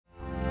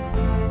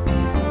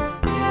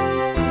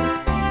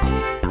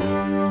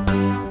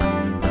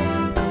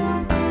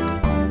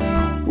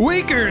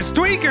Weakers,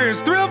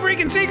 tweakers, thrill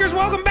freaking seekers,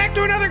 welcome back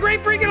to another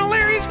great freaking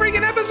hilarious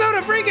freaking episode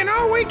of freaking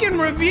Our Week in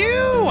Review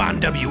on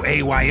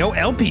WAYO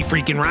LP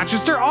freaking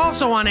Rochester,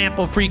 also on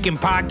Apple freaking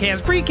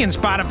Podcast, freaking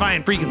Spotify,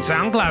 and freaking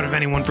SoundCloud if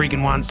anyone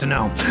freaking wants to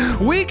know.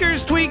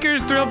 Weakers,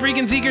 tweakers, thrill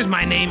freaking seekers,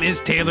 my name is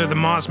Taylor the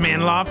Moss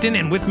Man Lofton,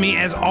 and with me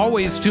as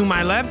always to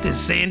my left is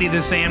Sandy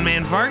the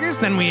Sandman Fargus,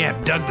 then we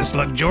have Doug the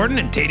Slug Jordan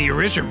and Taddea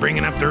Richard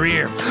bringing up the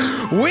rear.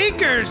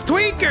 Weakers,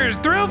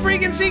 tweakers, thrill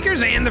freaking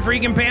seekers, and the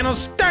freaking panel,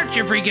 start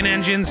your freaking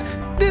engines.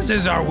 This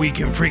is Our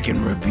Week in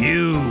Freaking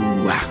Review.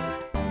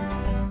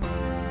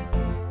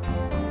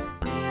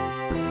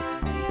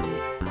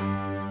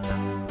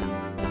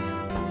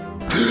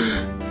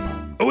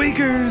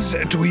 Weakers,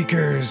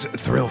 tweakers,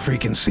 thrill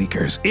freaking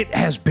seekers. It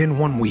has been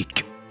 1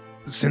 week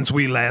since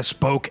we last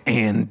spoke,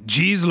 and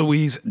geez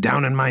Louise,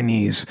 down on my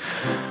knees.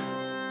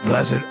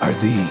 Blessed are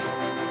thee.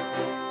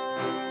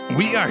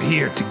 We are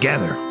here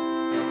together.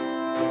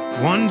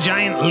 One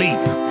giant leap.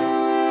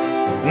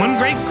 One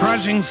great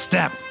crushing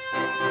step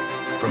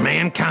for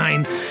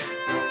mankind,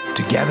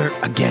 together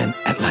again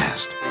at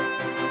last.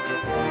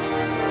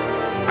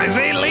 I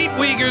say leap,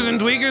 weakers and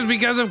tweakers,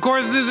 because of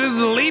course this is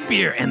the leap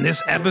year, and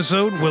this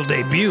episode will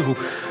debut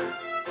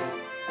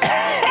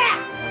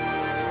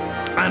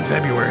on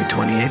February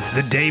 28th,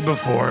 the day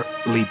before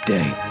Leap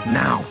Day.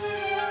 Now,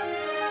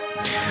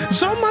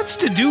 so much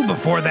to do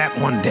before that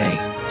one day,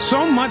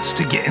 so much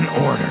to get in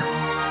order.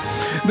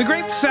 The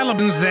great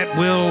celebrations that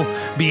will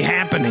be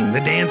happening, the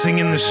dancing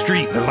in the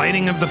street, the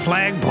lighting of the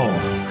flagpole,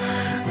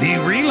 the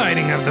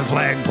relighting of the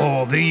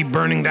flagpole, the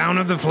burning down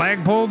of the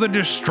flagpole, the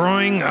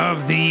destroying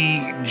of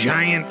the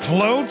giant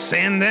floats,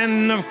 and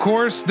then, of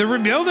course, the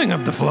rebuilding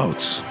of the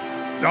floats.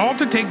 All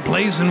to take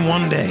place in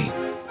one day.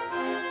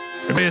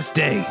 This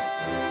day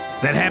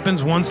that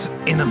happens once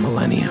in a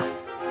millennia.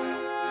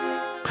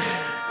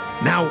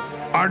 Now,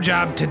 our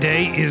job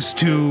today is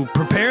to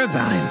prepare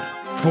thine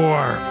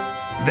for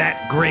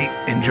that great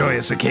and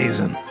joyous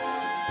occasion,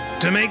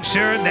 to make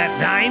sure that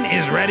thine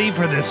is ready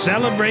for the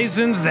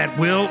celebrations that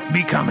will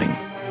be coming.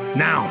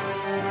 Now,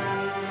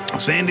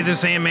 Sandy the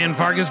Sandman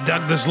Fargus,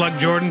 Doug the Slug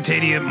Jordan,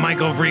 Taddea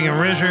Michael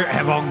freaking Richard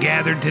have all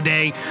gathered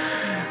today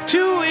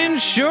to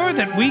ensure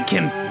that we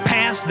can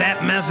pass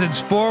that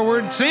message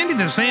forward. Sandy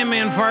the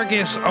Sandman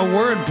Fargus, a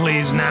word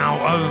please now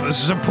of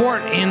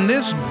support in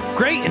this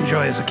great and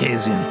joyous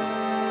occasion.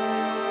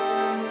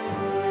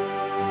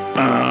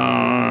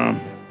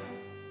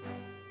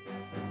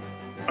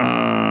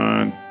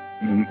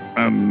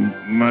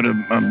 What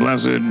a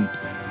blessed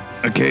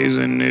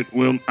occasion it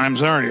will. I'm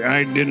sorry,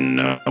 I didn't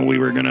know we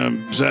were going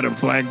to set a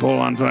flagpole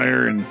on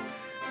fire and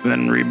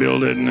then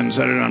rebuild it and then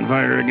set it on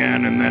fire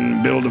again and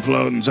then build a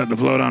float and set the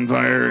float on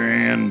fire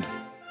and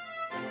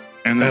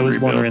then I was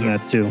rebuild wondering it.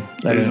 That too.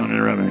 Please don't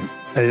interrupt me.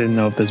 I didn't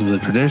know if this was a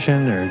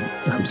tradition or.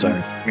 I'm sorry.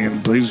 Yeah,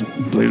 please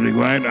be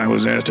quiet. I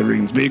was asked to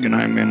freaking speak, and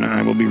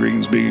I will be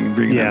freaking speaking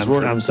freaking Yeah,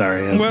 henceforth. I'm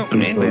sorry. Well,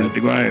 Please be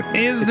quiet.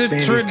 Is It's the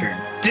Sandy's turn.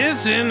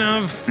 tradition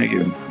of Thank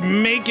you.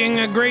 making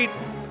a great,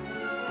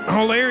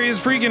 hilarious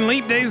freaking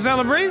Leap Day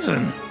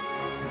celebration.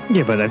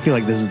 Yeah, but I feel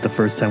like this is the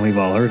first time we've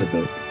all heard of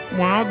it.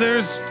 Well,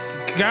 there's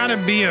gotta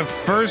be a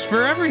first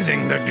for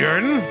everything, Doug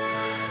Jordan.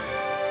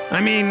 I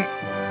mean,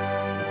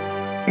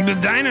 the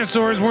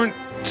dinosaurs weren't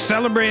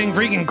celebrating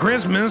freaking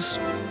Christmas,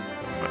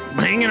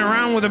 hanging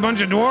around with a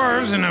bunch of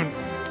dwarves and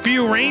a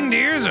few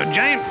reindeers, a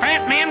giant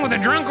fat man with a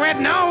drunk red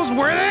nose,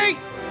 were they?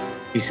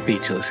 He's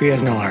speechless. He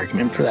has no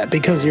argument for that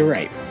because you're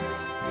right.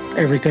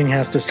 Everything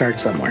has to start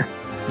somewhere.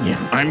 Yeah.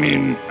 I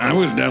mean, I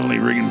was definitely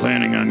freaking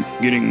planning on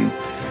getting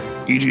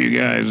each of you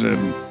guys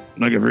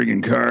like a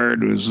freaking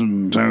card with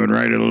some. So I would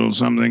write a little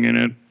something in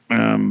it,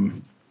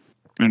 and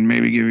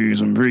maybe give you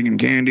some freaking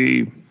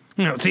candy.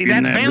 No, see, In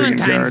that's that freaking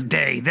Valentine's card.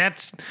 Day.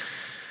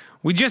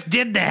 We just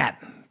did that.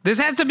 This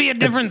has to be a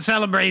different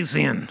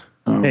celebration.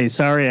 Oh. Hey,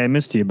 sorry I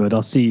missed you, but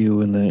I'll see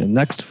you in the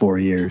next 4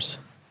 years.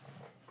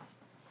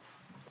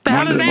 The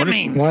hell does What that is-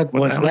 mean? What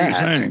was the hell are you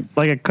that? saying?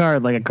 Like a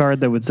card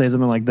that would say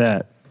something like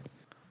that.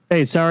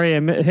 Hey, sorry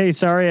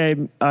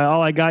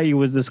all I got you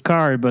was this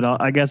card, but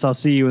I guess I'll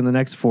see you in the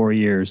next 4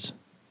 years.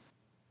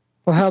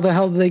 Well, how the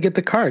hell did they get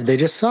the card? They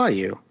just saw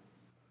you.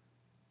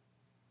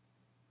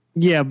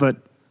 Yeah, but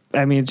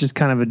I mean, it's just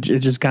kind of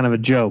a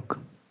joke.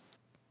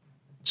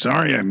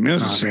 Sorry, I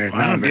missed. Not very- I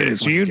not a don't very get it.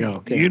 So funny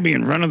joke, yeah. you'd be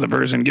in front of the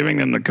person giving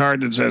them the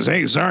card that says,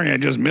 "Hey, sorry, I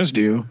just missed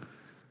you,"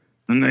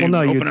 and they Well, no,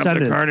 open you'd up send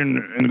the it. card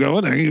and go,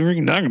 "What the heck are you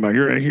freaking talking about?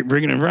 You're right here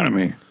freaking in front of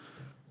me."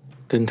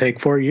 Didn't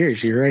take 4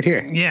 years. You're right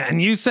here. Yeah, and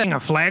you saying a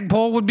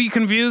flagpole would be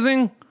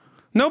confusing?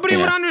 Nobody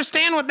would Yeah.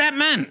 understand what that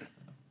meant.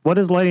 What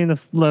does lighting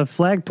the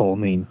flagpole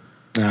mean?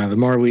 The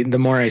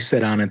more I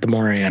sit on it, the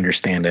more I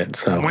understand it.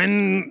 So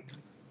When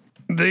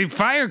the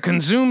fire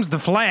consumes the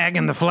flag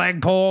and the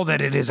flagpole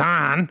that it is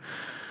on,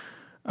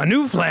 a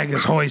new flag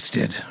is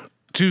hoisted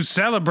to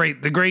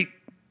celebrate the great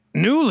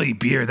new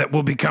leap year that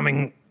will be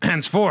coming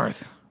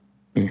henceforth.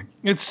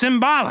 It's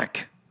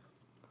symbolic.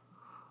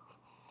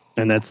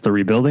 And that's the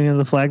rebuilding of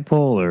the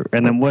flagpole,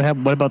 and then what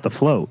about the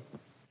float?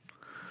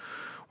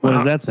 What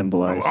does that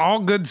symbolize? All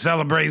good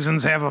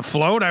celebrations have a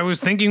float. I was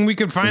thinking we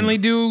could finally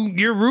do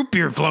your root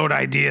beer float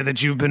idea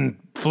that you've been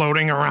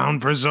floating around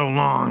for so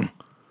long.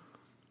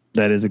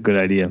 That is a good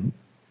idea.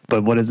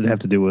 But what does it have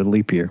to do with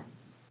leap year?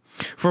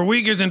 For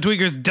Weakers and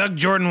Tweakers, Doug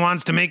Jordan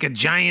wants to make a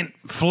giant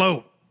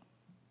float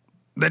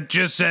that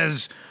just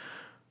says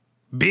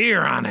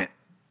beer on it.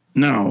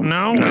 No.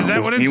 Is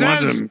that what it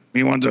says?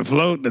 He wants a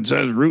float that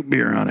says root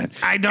beer on it.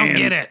 I don't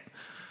get it.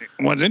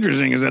 What's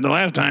interesting is that the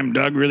last time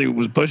Doug really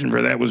was pushing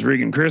for that was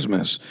freaking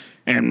Christmas.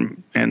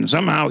 And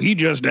somehow he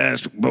just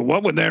asked, but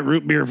what would that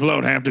root beer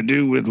float have to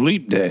do with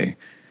Leap Day?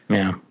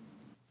 Yeah.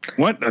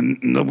 What?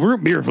 The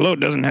root beer float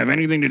doesn't have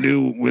anything to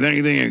do with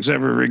anything except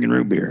for freaking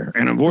root beer.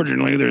 And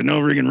unfortunately, there's no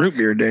freaking root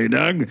beer day,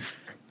 Doug.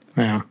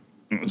 Yeah.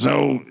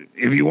 So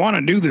if you want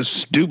to do this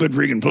stupid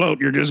freaking float,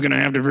 you're just going to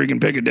have to freaking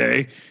pick a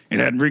day. It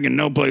had freaking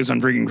no place on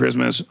freaking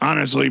Christmas.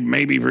 Honestly,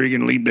 maybe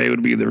freaking Leap Day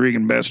would be the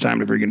freaking best time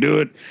to freaking do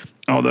it.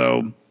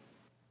 Although,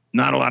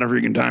 not a lot of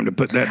freaking time to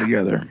put that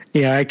together.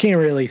 Yeah, I can't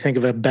really think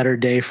of a better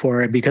day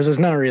for it because it's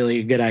not really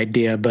a good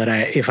idea. But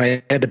if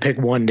I had to pick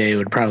one day, it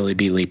would probably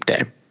be Leap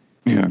Day.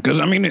 Yeah, because,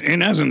 I mean,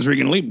 in essence,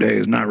 freaking Leap Day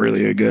is not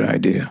really a good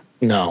idea.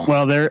 No.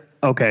 Well,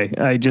 okay.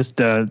 I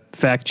just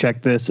fact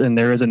checked this, and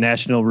there is a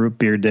National Root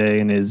Beer Day,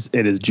 and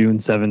it is June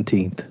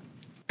 17th.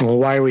 Well,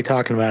 why are we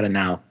talking about it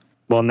now?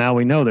 Well, now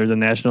we know there's a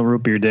National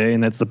Root Beer Day,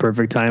 and that's the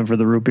perfect time for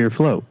the root beer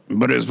float.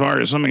 But as far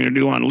as something to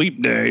do on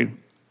Leap Day,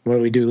 What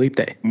do we do Leap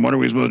Day? what are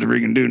we supposed to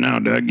freaking do now,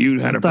 Doug?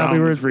 You had a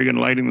problem with freaking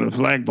lighting the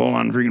flagpole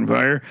on freaking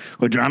fire,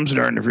 which I'm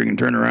starting to freaking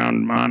turn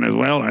around on as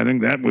well. I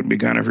think that would be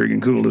kind of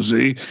freaking cool to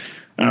see.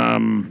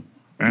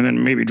 And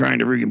then maybe trying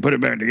to freaking put it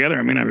back together.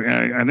 I mean,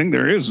 I think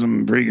there is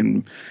some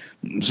freaking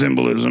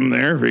symbolism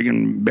there,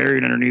 freaking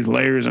buried underneath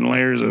layers and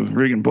layers of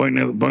freaking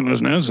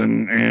pointlessness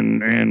and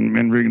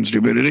freaking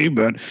stupidity.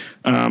 But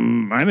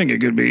I think it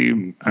could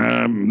be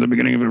the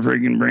beginning of a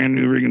freaking brand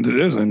new freaking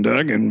citizen,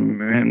 Doug,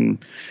 and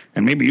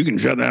maybe you can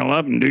shut that all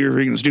up and do your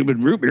freaking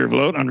stupid root beer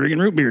float on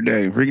freaking Root Beer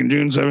Day, freaking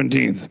June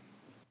 17th.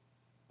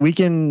 We'll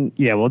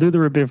do the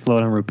root beer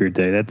float on Root Beer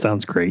Day. That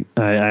sounds great.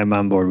 I'm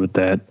on board with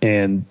that.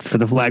 And for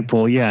the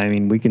flagpole, I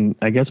mean,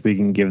 I guess we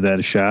can give that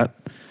a shot.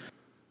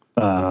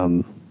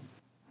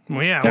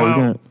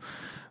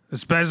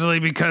 Especially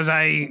because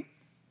I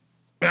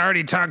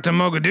already talked to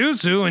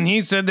Mogadoosu, and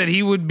he said that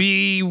he would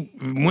be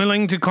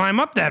willing to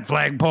climb up that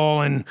flagpole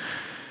and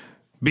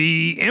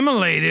be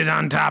immolated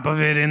on top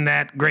of it in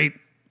that great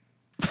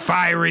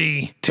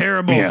fiery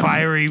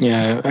fiery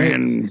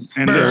burn.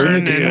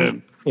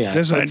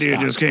 This idea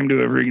just came to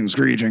a freaking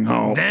screeching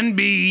halt. Then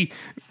be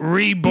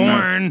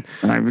reborn.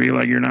 I feel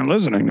like you're not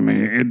listening to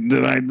me.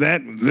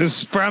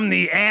 This from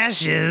the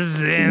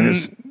ashes, and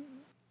this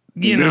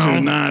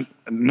is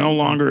no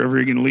longer a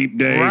freaking Leap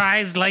Day.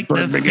 Rise like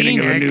the beginning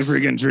phoenix. of a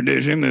new freaking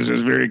tradition. This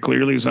is very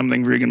clearly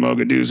something freaking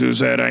Mogadoosu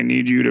said. I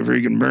need you to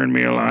freaking burn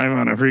me alive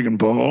on a freaking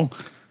pole,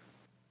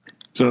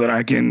 so that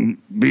I can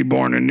be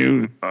born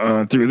anew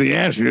through the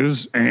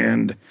ashes.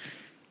 And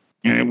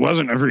it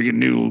wasn't a freaking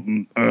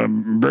new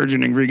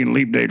burgeoning freaking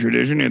Leap Day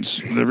tradition. It's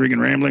the freaking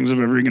ramblings of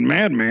a freaking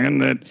madman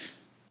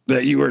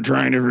that you are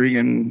trying to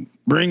freaking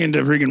bring into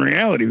freaking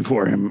reality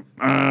for him.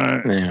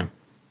 Yeah.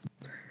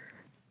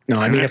 No,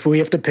 I mean, if we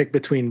have to pick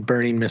between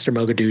burning Mr.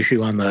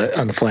 Mogadoosu on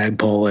the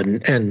flagpole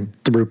and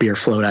the root beer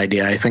float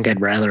idea, I think I'd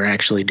rather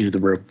actually do the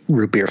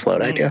root beer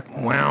float idea.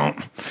 Well,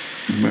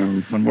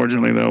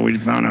 unfortunately, though, we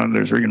found out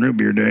there's freaking Root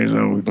Beer Day,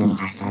 so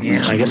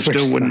I guess it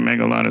still wouldn't make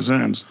a lot of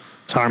sense.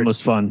 It's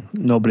harmless fun.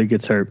 Nobody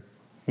gets hurt.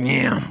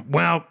 Yeah,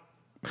 well,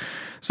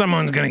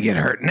 someone's going to get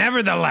hurt.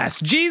 Nevertheless,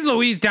 geez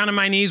Louise, down on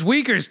my knees,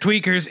 Weakers,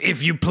 Tweakers,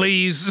 if you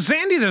please.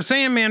 Sandy the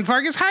Sandman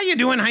Fargus, how you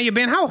doing? How you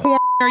been? How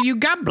are you?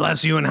 God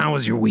bless you, and how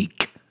was your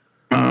week?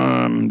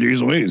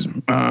 Geez Louise.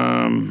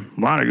 A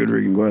lot of good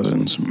freaking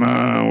questions.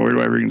 Where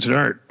do I freaking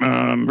start?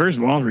 First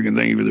of all, freaking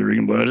thank you for the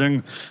freaking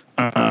blessing.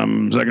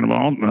 Second of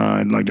all,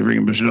 I'd like to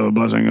freaking bestow a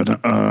blessing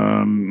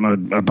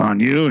upon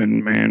you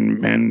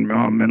and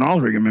all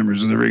freaking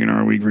members of the freaking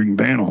our week freaking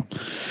panel.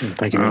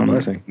 Thank you for the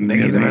blessing.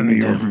 Thank you. You're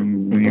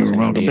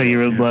welcome. Thank you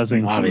for the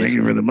blessing. Thank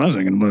you for the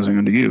blessing and blessing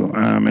unto you.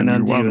 And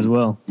unto you as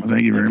well.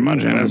 Thank you very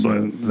much. And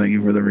thank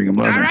you for the freaking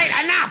blessing. All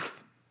right, enough.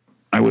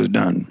 I was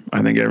done.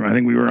 I think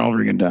we were all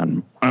freaking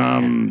done.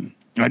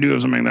 I do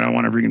have something that I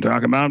want to freaking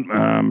talk about.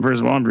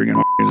 First of all, I'm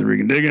freaking as a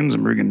freaking Diggins.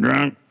 I'm freaking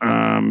drunk.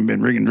 Been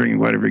freaking drinking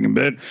quite a freaking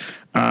bit.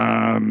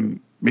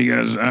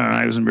 Because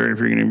I have some very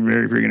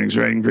freaking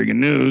exciting freaking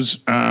news.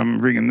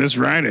 Freaking this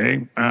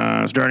Friday,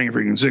 starting at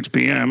freaking 6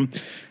 p.m.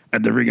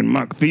 at the freaking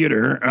Muck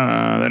Theater.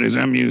 That is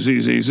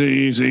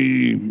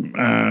MUCCC.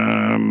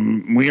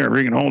 We are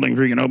freaking holding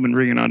freaking open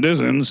freaking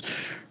auditions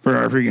for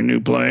our freaking new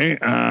play.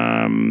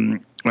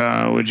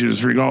 Which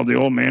is called The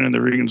Old Man and the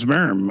Freaking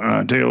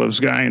Sperm, Tale of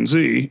Sky and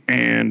Sea.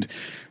 And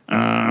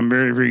I'm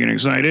very freaking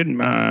excited.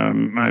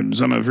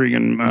 Some of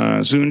freaking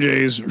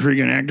Soonjay's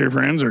freaking actor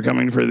friends are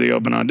coming for the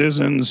open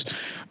auditions.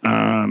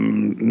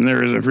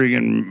 There is a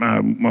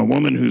freaking a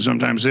woman who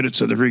sometimes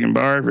sits at the freaking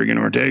bar, freaking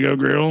Ortega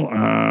Grill,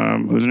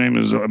 whose name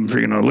is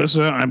freaking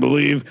Alyssa, I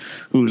believe,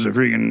 who's a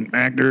freaking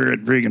actor at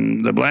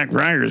freaking the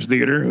Blackfriars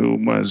Theater, who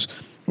was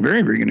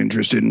very freaking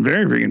interested and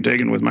very freaking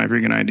taken with my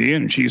freaking idea,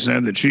 and she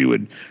said that she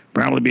would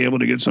probably be able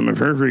to get some of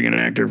her freaking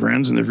actor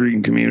friends in the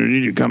freaking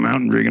community to come out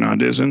and freaking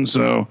audition.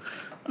 So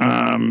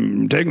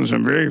taking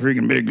some very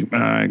freaking big,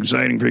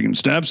 exciting freaking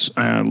steps,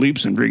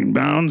 leaps and freaking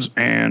bounds,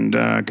 and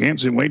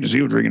can't wait to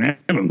see what freaking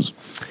happens.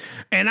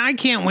 And I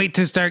can't wait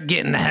to start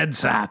getting the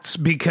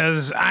headshots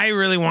because I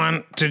really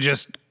want to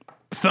just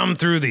thumb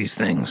through these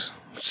things,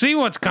 see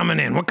what's coming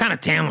in, what kind of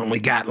talent we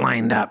got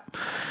lined up.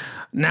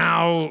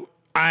 Now,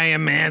 I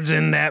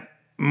imagine that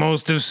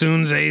most of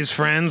Soonjay's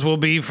friends will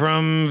be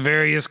from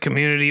various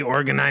community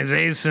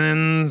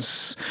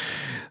organizations,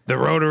 the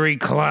Rotary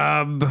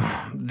Club,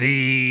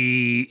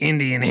 the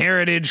Indian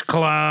Heritage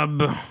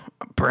Club,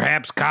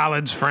 perhaps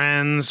college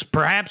friends,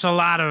 perhaps a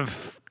lot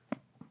of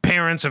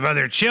parents of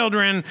other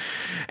children,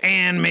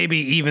 and maybe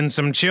even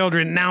some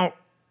children. Now,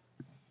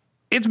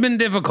 it's been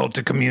difficult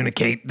to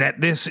communicate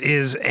that this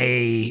is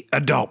an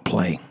adult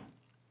play.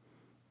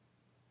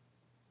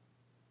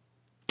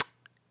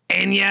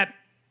 And yet,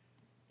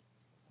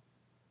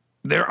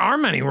 there are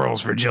many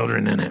roles for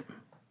children in it.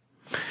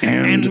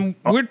 And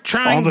we're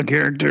trying. All the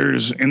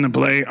characters in the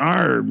play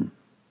are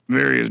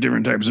various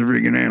different types of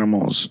freaking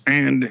animals.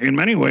 And in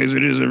many ways,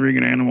 it is a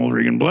freaking animal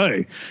freaking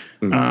play.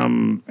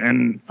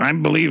 And I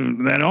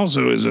believe that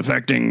also is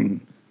affecting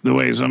the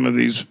way some of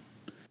these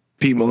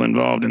people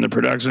involved in the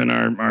production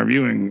are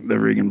viewing the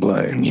freaking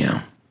play.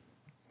 Yeah.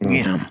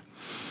 Yeah.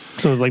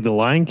 So it's like the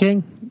Lion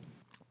King?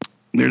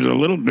 There's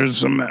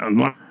some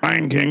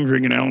Lion King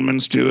freaking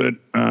elements to it.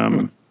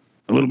 A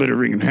little bit of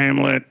freaking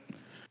Hamlet.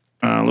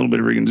 A little bit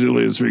of freaking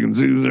Julius freaking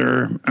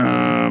Caesar.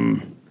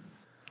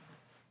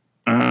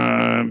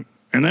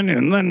 And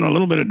then a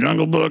little bit of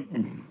Jungle Book.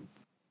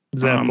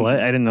 Is that a play?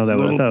 I didn't know that.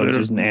 I thought it was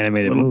just an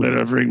animated movie. A little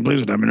bit of freaking,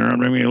 please stop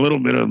interrupting me. A little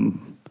bit of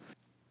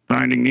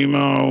Finding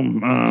Nemo.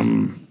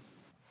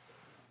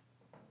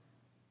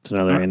 It's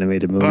another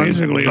animated movie.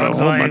 Basically, a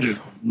whole bunch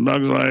of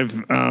Bug's Life.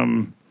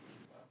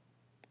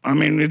 I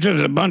mean, it's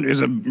just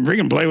it's a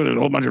freaking play with a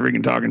whole bunch of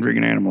freaking talking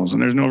freaking animals,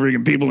 and there's no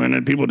freaking people in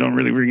it. People don't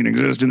really freaking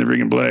exist in the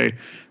freaking play.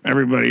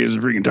 Everybody is a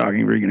freaking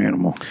talking freaking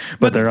animal.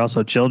 But they're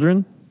also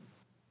children?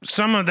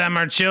 Some of them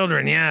are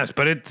children, yes,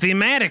 but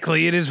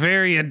thematically it is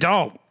very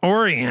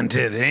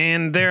adult-oriented,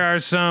 and there are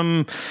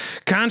some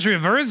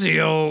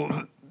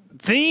controversial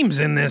themes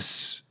in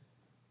this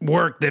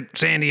work that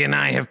Sandy and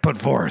I have put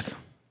forth.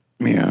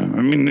 Yeah,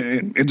 I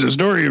mean, it's a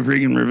story of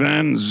freaking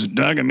revenge,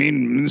 Doug. I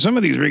mean, some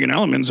of these freaking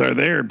elements are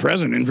there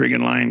present in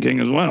freaking Lion King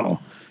as well.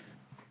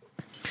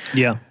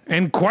 Yeah.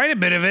 And quite a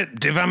bit of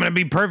it, if I'm going to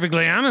be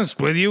perfectly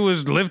honest with you,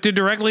 was lifted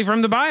directly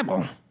from the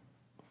Bible.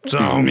 So,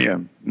 yeah,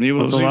 you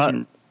will see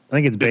I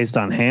think it's based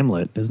on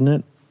Hamlet, isn't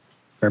it?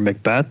 Or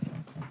Macbeth?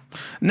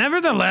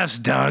 Nevertheless,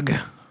 Doug.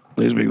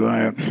 Please be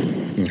quiet.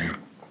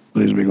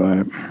 Please be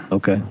quiet.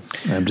 Okay.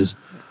 I'm just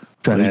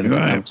trying to add to the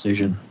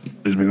conversation.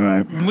 Please be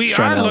quiet. We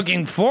are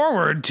looking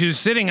forward to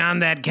sitting on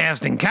that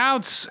casting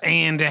couch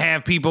and to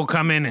have people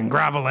come in and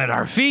grovel at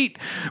our feet,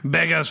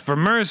 beg us for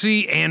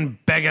mercy, and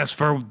beg us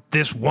for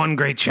this one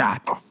great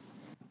shot.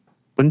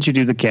 Wouldn't you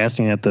do the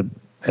casting at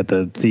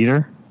the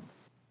theater?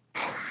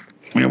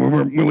 Yeah,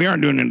 we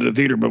aren't doing it into the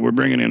theater, but we're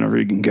bringing in a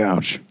freaking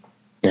couch.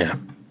 Yeah.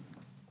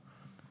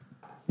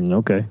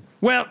 Okay.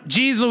 Well,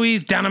 geez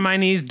Louise, down on my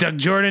knees, Doug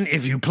Jordan,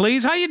 if you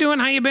please. How you doing?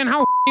 How you been?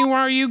 How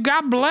are you?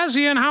 God bless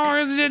you, and how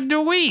is it the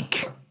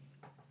week?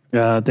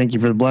 Thank you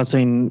for the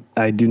blessing.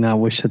 I do not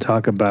wish to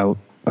talk about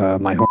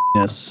my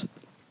horniness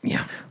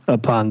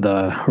upon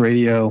the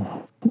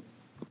radio,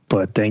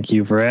 but thank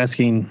you for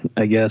asking,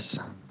 I guess.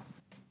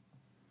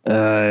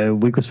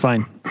 Week was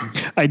fine.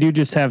 I do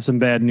just have some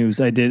bad news.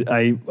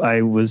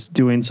 I was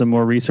doing some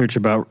more research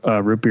about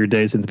Root Beer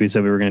Day since we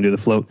said we were going to do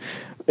the float.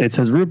 It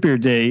says Root Beer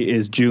Day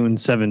is June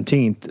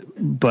 17th,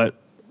 but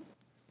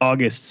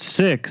August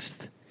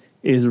 6th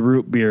is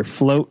Root Beer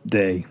Float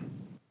Day.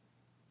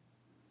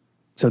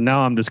 So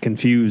now I'm just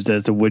confused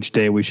as to which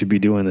day we should be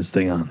doing this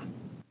thing on.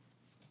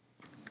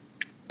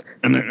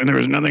 And there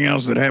was nothing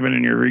else that happened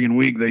in your freaking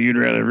week that you'd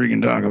rather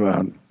freaking talk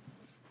about?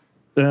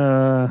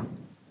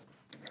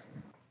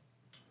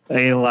 I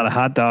ate a lot of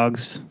hot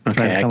dogs.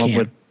 Okay, I come up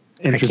with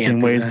interesting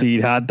ways to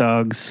eat hot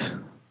dogs.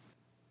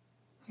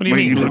 What do you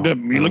mean?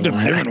 You looked up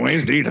different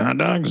ways to eat hot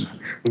dogs?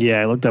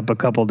 Yeah, I looked up a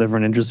couple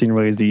different interesting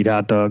ways to eat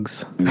hot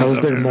dogs. How is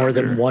there more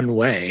than one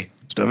way?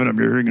 Stuff it up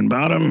your freaking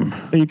bottom.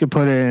 You could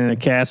put it in a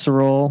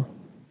casserole.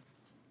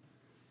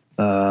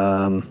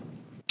 Cut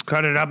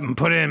it up and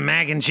put it in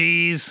mac and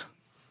cheese.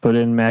 Put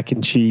in mac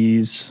and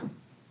cheese.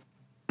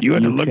 You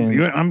had to look.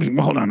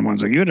 Hold on one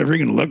second. You had to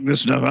freaking look this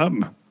stuff up.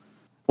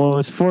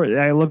 Well,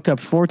 I looked up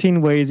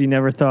 14 ways you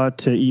never thought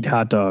to eat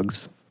hot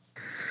dogs.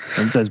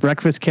 And it says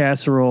breakfast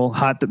casserole,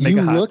 make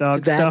a hot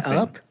dog stuffing.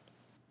 Up?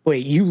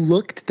 Wait, you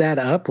looked that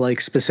up? Like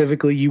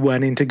specifically, you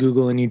went into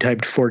Google and you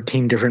typed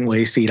 14 different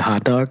ways to eat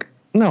hot dog?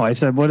 No, I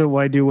said, what do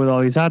I do with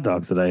all these hot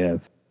dogs that I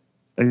have?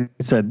 I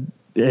said,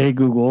 hey,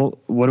 Google,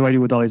 what do I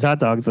do with all these hot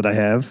dogs that I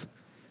have?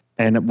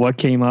 And what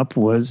came up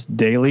was a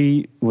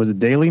Daily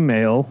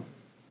Mail,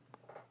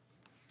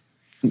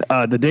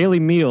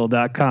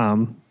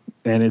 thedailymeal.com,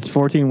 and it's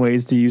 14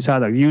 ways to use hot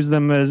dogs.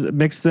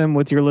 Mix them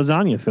with your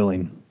lasagna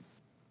filling.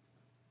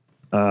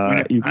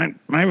 I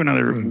have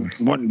another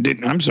one.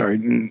 I'm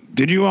sorry.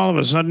 Did you all of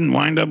a sudden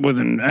wind up with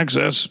an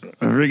excess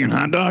of freaking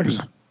hot dogs?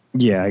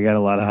 Yeah, I got a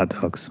lot of hot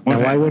dogs.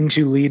 Now, why wouldn't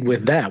you lead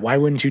with that? Why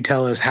wouldn't you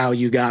tell us how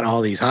you got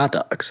all these hot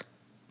dogs?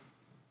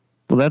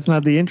 Well, that's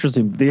not the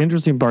interesting. The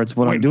interesting part's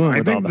what I'm doing with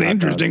all the hot dogs. I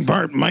think the interesting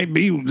part might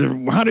be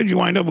how did you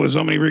wind up with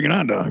so many freaking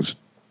hot dogs?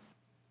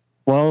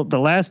 Well, the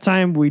last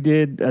time we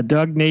did a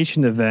Doug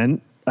Nation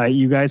event,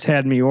 you guys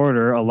had me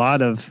order a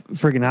lot of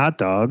freaking hot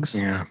dogs.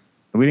 Yeah.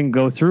 We didn't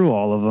go through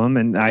all of them,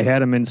 and I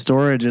had them in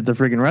storage at the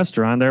freaking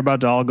restaurant. They're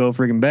about to all go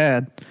freaking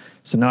bad.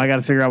 So now I got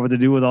to figure out what to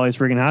do with all these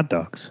freaking hot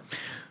dogs.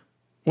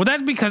 Well,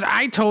 that's because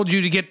I told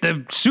you to get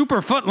the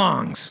super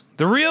footlongs,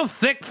 the real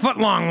thick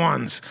footlong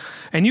ones,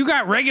 and you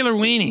got regular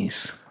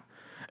weenies.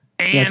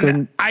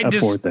 And I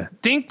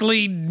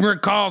distinctly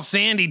recall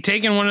Sandy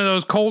taking one of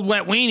those cold,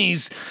 wet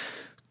weenies,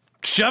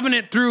 shoving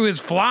it through his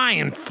fly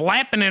and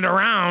flapping it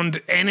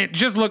around, and it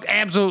just looked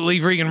absolutely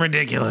freaking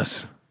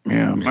ridiculous.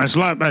 Yeah, I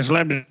slapped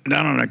it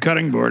down on a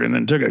cutting board and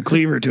then took a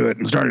cleaver to it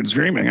and started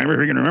screaming. I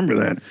freaking remember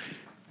that.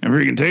 And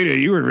freaking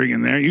Taddea, you were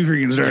freaking there. You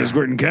freaking started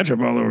squirting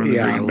ketchup all over the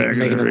freaking back.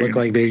 Making it look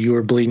like you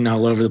were bleeding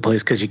all over the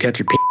place because you cut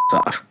your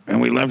off.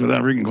 And we left without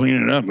freaking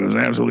cleaning it up. It was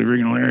absolutely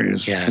freaking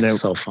hilarious. Yeah, it's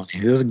so funny.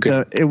 It was a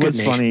good. It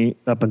was funny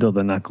up until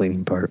the not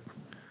cleaning part.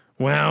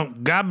 Well,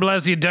 God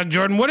bless you, Doug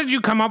Jordan. What did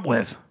you come up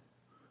with?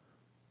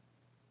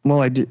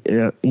 Well, I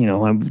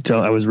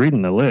was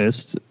reading the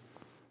list.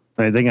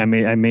 I think I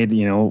made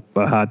a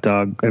hot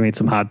dog. I made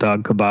some hot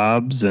dog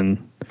kebabs,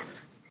 and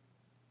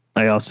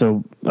I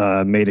also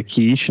made a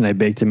quiche, and I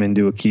baked them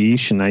into a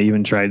quiche, and I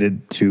even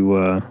tried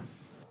to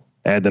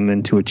add them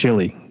into a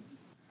chili.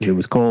 It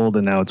was cold,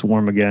 and now it's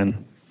warm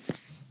again.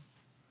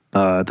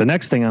 The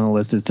next thing on the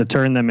list is to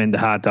turn them into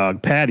hot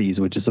dog patties,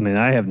 which is something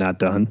I have not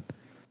done.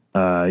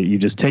 You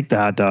just take the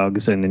hot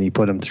dogs, and then you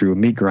put them through a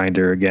meat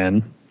grinder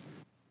again,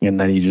 and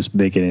then you just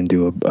bake it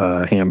into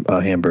a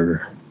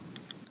hamburger.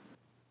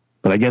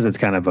 But I guess it's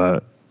kind of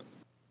a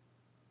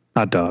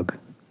hot dog.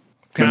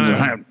 Kind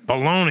of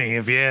bologna,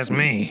 if you ask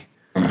me.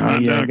 I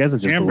guess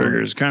it's just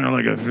hamburger is kind of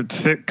like a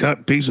thick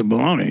cut piece of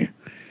bologna.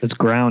 It's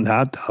ground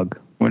hot dog.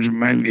 Which, if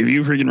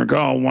you freaking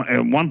recall,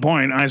 at one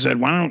point I said,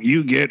 why don't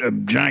you get a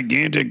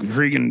gigantic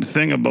freaking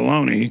thing of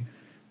bologna,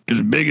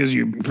 as big as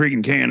you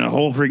freaking can, a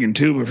whole freaking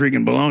tube of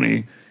freaking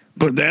bologna,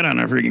 put that on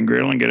a freaking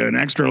grill and get an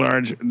extra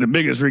large, the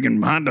biggest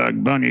freaking hot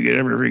dog bun you could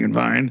ever freaking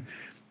find.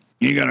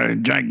 You got a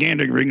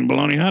gigantic freaking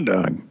bologna hot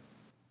dog.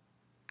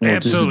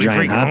 Absolutely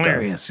freaking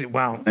hilarious.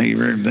 Wow. Thank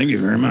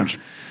you very much.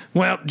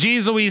 Well,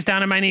 geez Louise,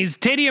 down on my knees.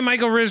 Taddea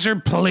Michael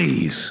Richard,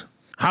 please.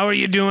 How are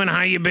you doing?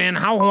 How you been?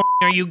 How horny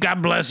are you?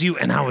 God bless you.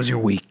 And how was your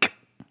week?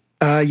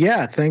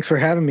 Yeah, thanks for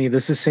having me.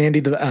 This is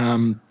Sandy.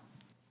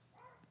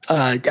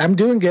 I'm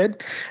doing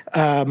good.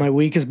 My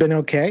week has been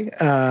okay.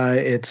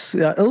 It's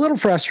a little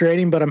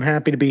frustrating, but I'm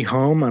happy to be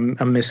home.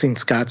 I'm missing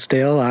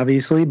Scottsdale,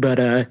 obviously, but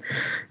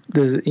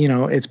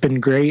it's been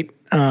great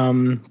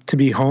to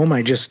be home.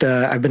 I've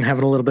been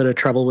having a little bit of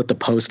trouble with the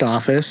post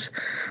office,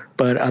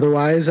 but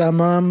otherwise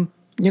I'm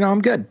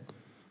good.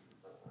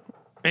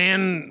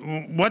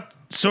 And what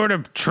sort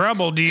of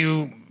trouble do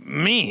you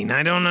mean?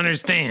 I don't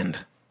understand.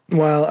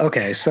 Well,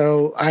 okay,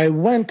 so I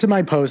went to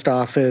my post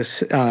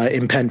office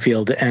in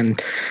Penfield, and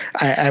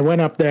I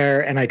went up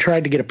there and I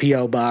tried to get a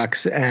P.O.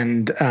 box,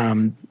 and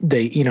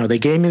they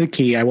gave me the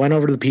key. I went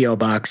over to the P.O.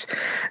 box,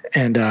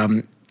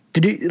 and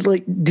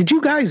did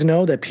you guys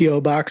know that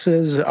P.O.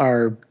 boxes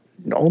are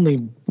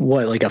only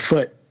like a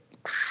foot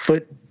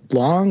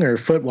long or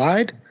foot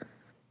wide?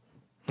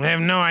 I have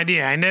no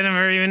idea. I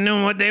never even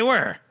knew what they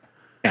were.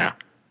 Yeah.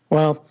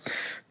 Well,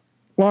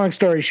 long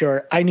story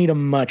short, I need a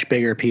much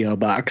bigger P.O.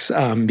 box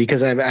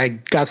because I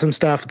got some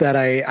stuff that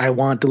I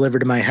want delivered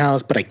to my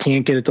house, but I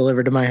can't get it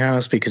delivered to my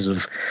house because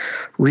of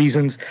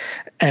reasons.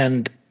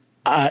 And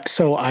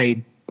so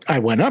I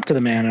went up to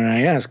the man and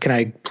I asked, can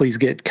I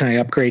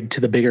upgrade to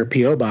the bigger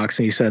P.O. box?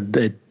 And he said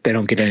that they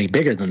don't get any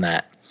bigger than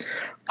that.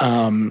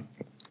 And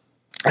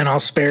I'll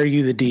spare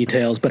you the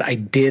details, but I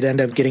did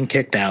end up getting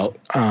kicked out.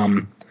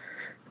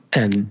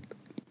 And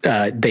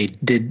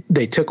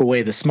they took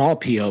away the small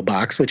P.O.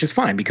 box, which is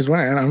fine because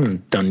I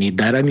don't need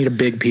that. I need a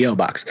big P.O.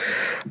 box.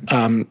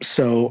 I've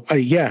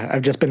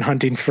just been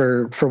hunting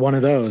for one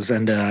of those,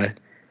 and I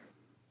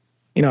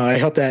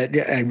hope that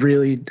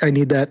I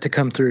need that to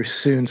come through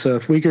soon. So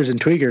if Weakers and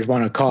Tweakers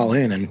want to call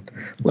in and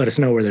let us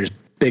know where there's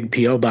big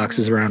P.O.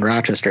 boxes around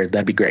Rochester,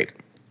 that'd be great.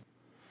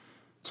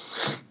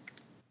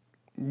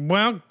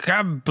 Well,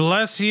 God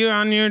bless you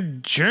on your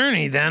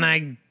journey, then,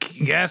 I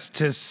guess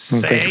to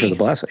say. Thank you for the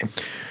blessing.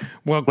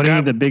 Well, what do you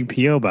need the big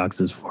P.O.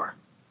 boxes for?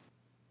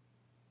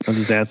 I'll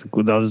just ask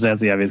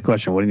the obvious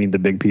question. What do you need the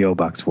big P.O.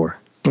 box for?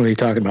 What are you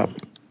talking about?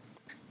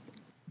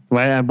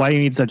 Why do you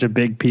need such a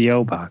big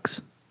P.O.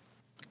 box?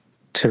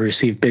 To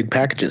receive big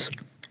packages.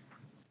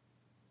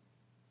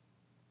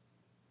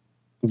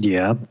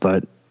 Yeah,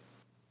 but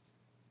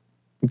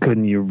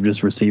couldn't you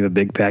just receive a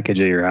big package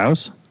at your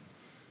house?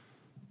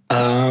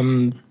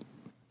 Some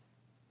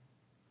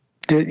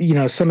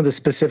of the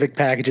specific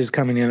packages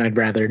coming in, I'd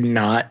rather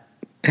not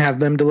have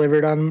them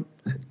delivered on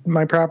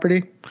my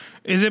property.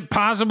 Is it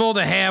possible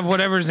to have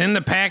whatever's in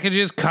the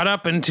packages cut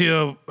up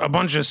into a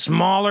bunch of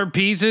smaller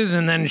pieces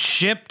and then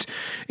shipped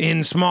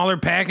in smaller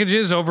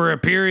packages over a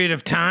period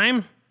of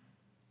time?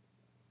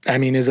 I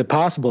mean, is it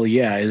possible?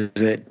 Yeah.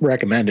 Is it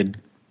recommended?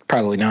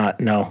 Probably not.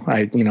 No.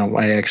 I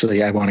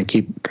want to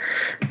keep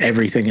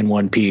everything in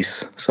one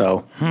piece.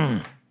 So,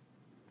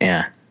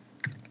 yeah.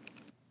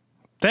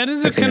 That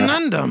is a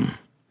conundrum.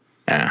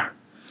 Yeah.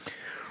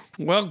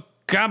 Well,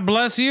 God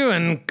bless you,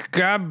 and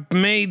God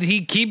may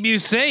he keep you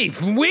safe.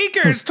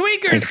 Weakers,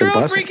 tweakers, thrill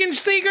freaking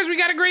seekers. We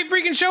got a great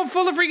freaking show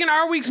full of freaking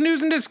Our Week's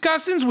news and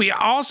discussions. We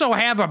also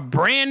have a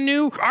brand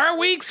new Our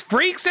Week's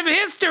Freaks of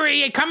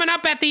History coming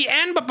up at the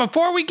end. But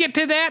before we get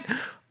to that,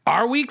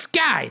 Our Week's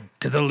Guide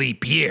to the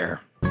Leap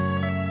Year.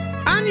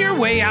 On your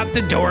way out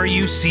the door,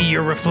 you see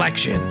your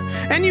reflection,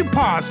 and you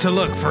pause to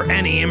look for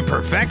any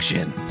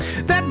imperfection.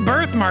 That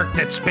birthmark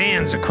that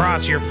spans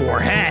across your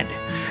forehead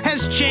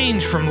has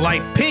changed from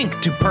light pink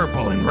to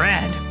purple and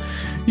red.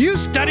 You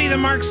study the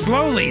mark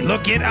slowly,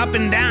 look it up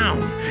and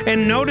down,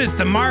 and notice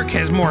the mark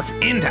has morphed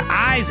into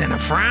eyes and a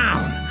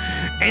frown.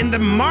 And the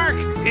mark,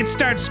 it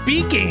starts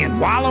speaking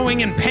and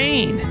wallowing in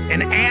pain,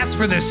 and asks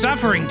for the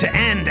suffering to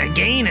end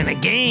again and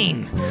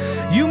again.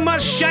 You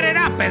must shut it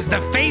up as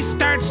the face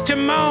starts to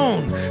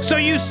moan. So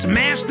you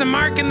smash the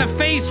mark in the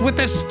face with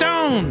a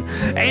stone,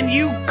 and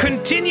you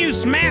continue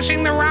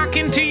smashing the rock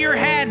into your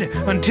head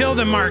until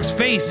the mark's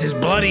face is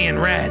bloody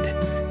and red.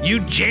 You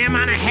jam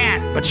on a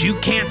hat, but you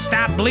can't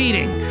stop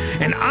bleeding.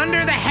 And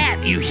under the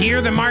hat, you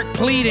hear the mark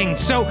pleading.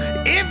 So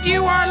if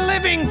you are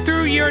living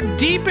through your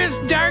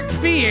deepest dark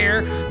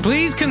fear,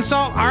 please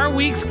consult Our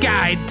Week's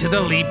Guide to the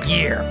Leap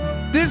Year.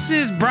 This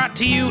is brought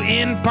to you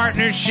in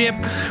partnership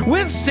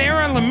with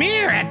Sarah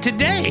Lemire at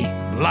Today.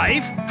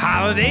 Life,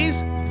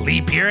 holidays,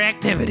 leap year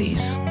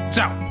activities.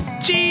 So,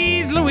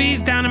 geez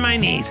Louise, down on my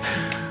knees.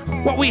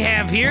 What we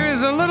have here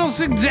is a little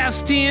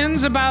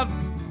suggestions about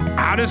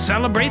how to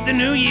celebrate the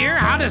new year,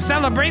 how to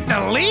celebrate the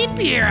leap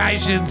year, I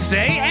should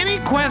say. Any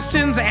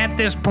questions at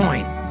this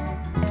point?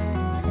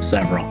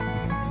 Several.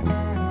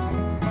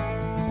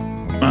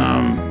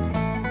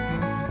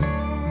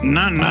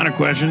 Not a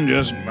question,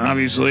 just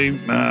obviously,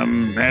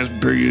 as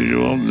per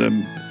usual,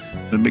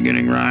 the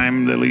beginning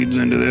rhyme that leads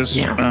into this,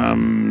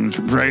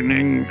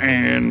 frightening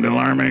and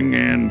alarming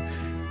and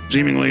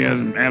seemingly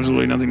has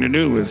absolutely nothing to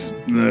do with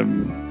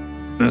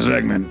the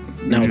segment.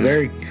 No,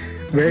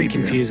 very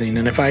confusing.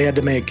 And if I had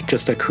to make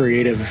just a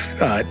creative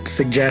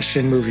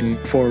suggestion moving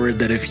forward,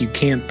 that if you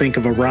can't think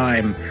of a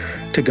rhyme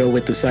to go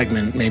with the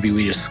segment, maybe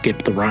we just skip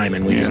the rhyme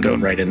and we just go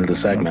right into the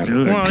segment.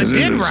 Well, it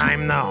did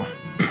rhyme, though.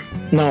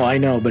 No, I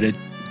know, but it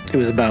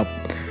was about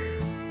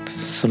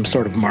some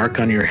sort of mark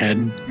on your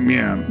head.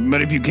 Yeah,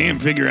 but if you can't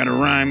figure out a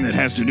rhyme that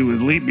has to do with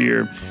leap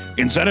year,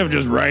 instead of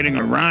just writing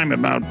a rhyme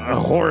about a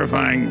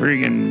horrifying,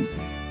 freaking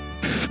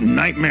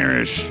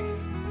nightmarish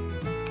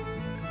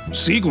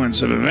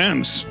sequence of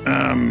events,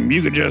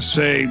 you could just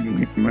say,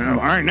 well,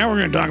 all right, now we're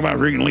going to talk about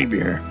freaking leap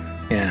year.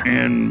 Yeah.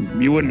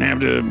 And you wouldn't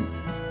have to,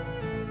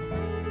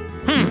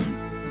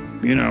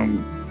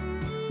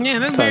 Yeah,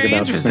 that's talk very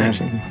about interesting.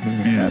 smashing.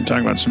 Yeah,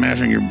 talk about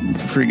smashing your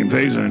freaking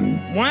face in.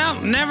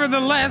 Well,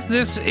 nevertheless,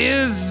 this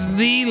is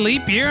the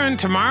leap year, and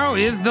tomorrow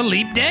is the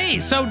leap day.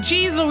 So,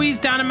 geez Louise,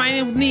 down on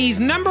my knees,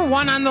 number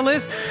one on the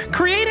list,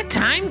 create a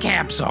time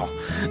capsule.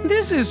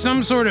 This is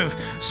some sort of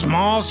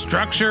small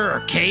structure or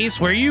case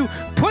where you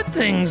put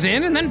things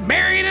in and then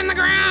bury it in the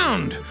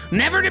ground,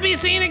 never to be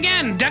seen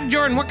again. Doug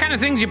Jordan, what kind of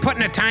things you put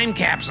in a time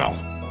capsule?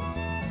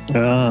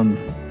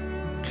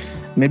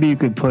 Maybe you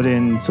could put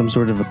in some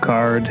sort of a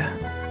card,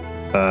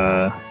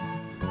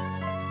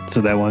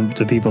 so that when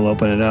the people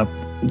open it up,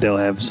 they'll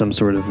have some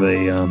sort of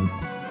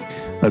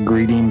a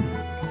greeting.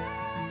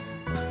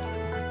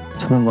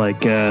 Something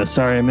like,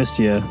 sorry I missed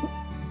you.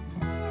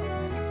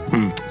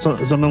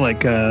 Something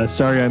like,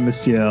 sorry I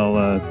missed you,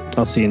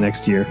 I'll see you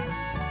next year.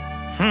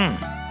 Or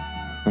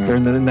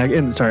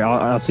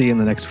I'll see you in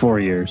the next 4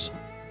 years,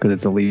 because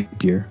it's a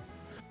leap year.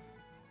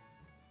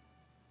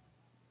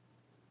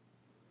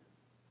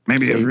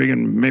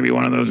 Maybe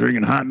one of those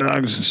freaking hot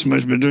dogs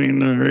smushed between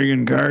the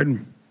freaking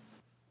card.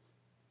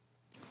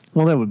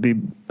 Well, it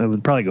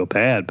would probably go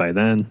bad by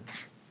then.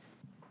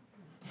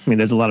 I mean,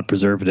 there's a lot of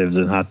preservatives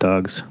in hot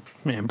dogs.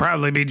 Man,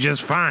 probably be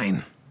just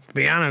fine, to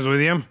be honest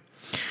with you.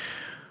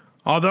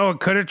 Although it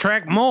could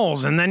attract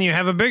moles, and then you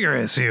have a bigger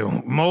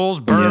issue. Moles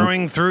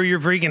burrowing through your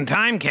freaking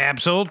time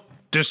capsule,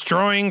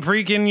 destroying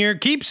freaking your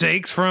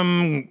keepsakes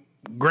from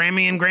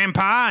Grammy and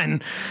Grandpa,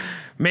 and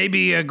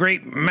Maybe a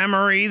great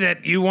memory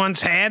that you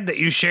once had that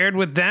you shared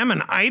with them,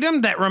 an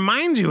item that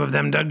reminds you of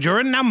them, Doug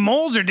Jordan. Now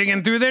moles are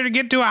digging through there to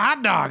get to a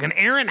hot dog, an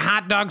errant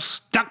hot dog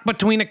stuck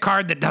between a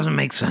card that doesn't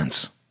make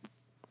sense.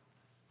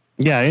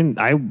 Yeah,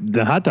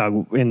 the hot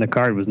dog in the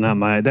card was not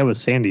that was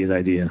Sandy's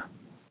idea.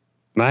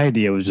 My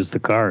idea was just the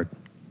card.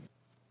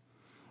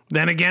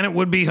 Then again, it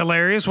would be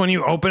hilarious when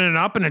you open it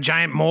up and a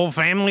giant mole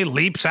family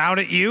leaps out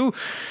at you,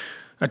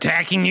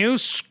 attacking you,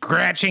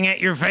 scratching at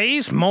your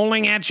face,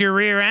 moling at your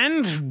rear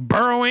end,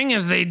 burrowing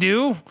as they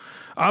do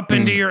up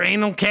into your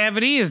anal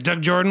cavity, as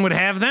Doug Jordan would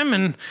have them,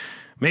 and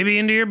maybe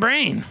into your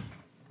brain.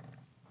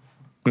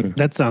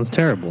 That sounds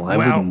terrible. I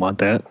wouldn't want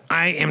that.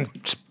 I am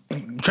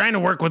trying to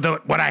work with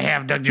what I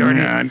have, Doug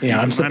Jordan. Yeah,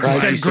 I'm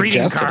surprised you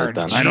suggested it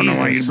then. I don't know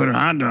why you'd put a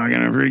hot dog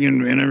in a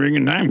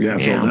freaking time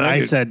capsule. Yeah, I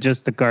said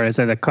just the card. I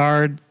said a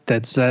card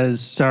that says,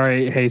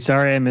 sorry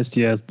I missed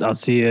you. I'll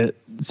see you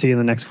in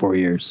the next 4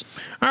 years.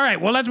 All right,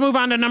 well, let's move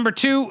on to number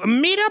 2.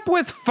 Meet up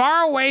with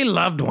faraway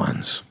loved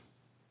ones.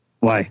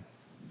 Why?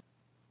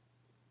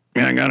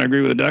 Yeah, I gotta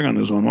agree with Doug on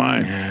this one.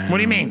 Why? What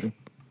do you mean?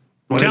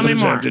 What Tell does me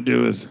this more. have to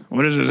do with?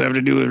 What does this have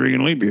to do with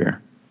freaking leap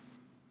year?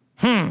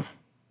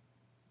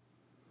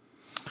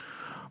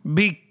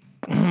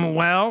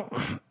 Well,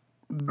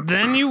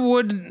 then you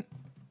would...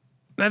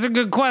 That's a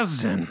good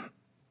question.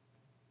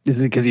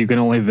 Is it because you can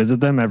only visit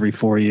them every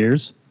 4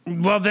 years?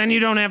 Well, then you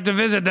don't have to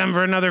visit them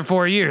for another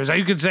 4 years.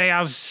 You could say,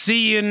 I'll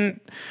see you in...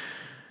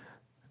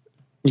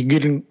 You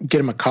get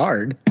them a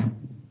card.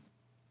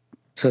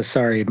 Says,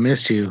 sorry,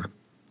 missed you.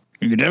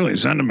 You could definitely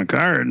send them a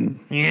card.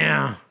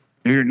 Yeah.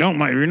 If you're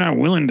not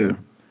willing to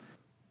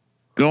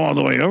go all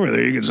the way over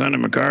there, you could send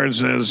them a card that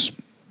says,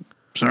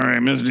 sorry, I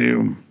missed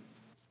you.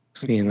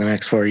 See you in the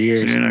next 4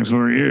 years. See you in the next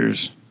 4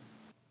 years.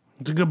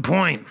 That's a good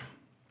point.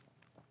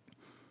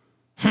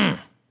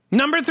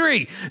 Number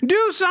 3,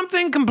 do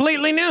something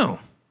completely new.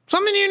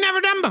 Something you've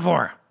never done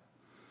before.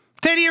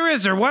 Taddea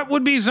Richard, what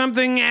would be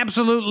something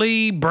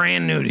absolutely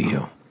brand new to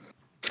you?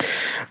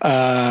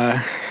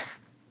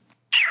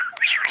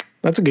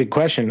 That's a good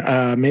question.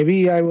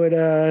 Maybe I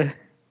would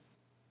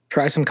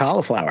try some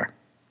cauliflower.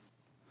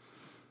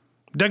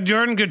 Doug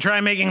Jordan could try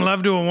making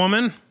love to a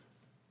woman.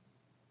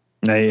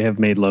 I have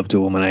made love to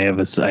a woman. I have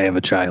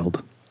a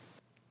child.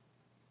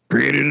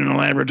 Created in a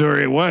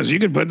laboratory it was. You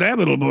could put that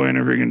little boy in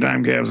a freaking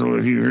time capsule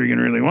if you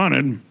freaking really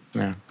wanted.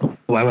 Yeah.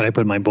 Why would I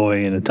put my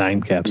boy in a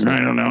time capsule? I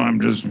don't know. I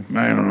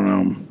don't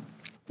know.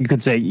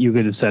 You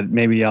could have said,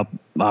 maybe I'll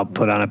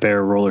put on a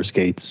pair of roller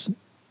skates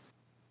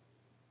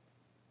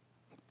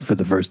for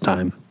the first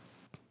time.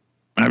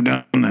 I've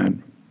done that.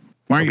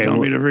 Why are you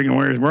telling me to freaking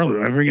wear his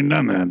roller? I've freaking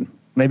done that.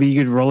 Maybe you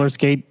could roller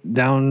skate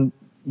down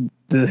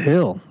the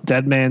hill,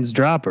 Dead Man's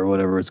Drop or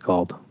whatever it's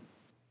called.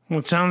 Well,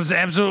 it sounds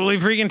absolutely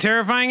freaking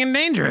terrifying and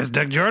dangerous,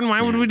 Doug Jordan.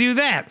 Why would we do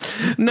that?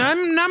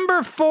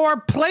 Number 4,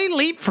 play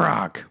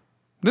leapfrog.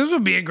 This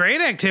would be a great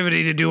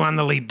activity to do on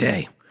the leap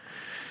day.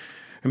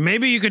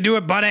 Maybe you could do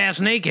it butt-ass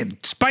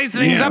naked. Spice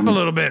things up a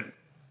little bit.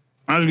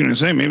 I was going to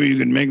say, maybe you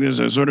could make this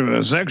a sort of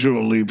a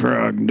sexual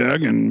leapfrog,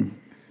 Doug, and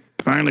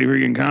finally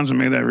freaking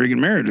consummate that freaking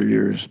marriage of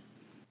yours.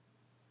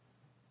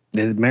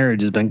 The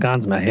marriage has been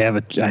consummated.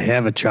 I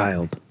have a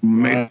child.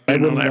 Made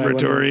in a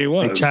laboratory, it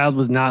was. The child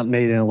was not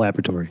made in a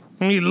laboratory.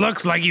 He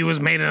looks like he was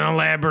made in a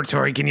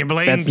laboratory. Can you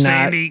blame That's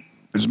Sandy?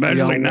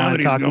 Especially now that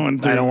he's going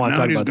through. I don't want to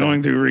talk about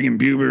going through freaking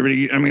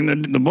puberty. I mean,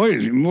 the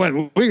boys. What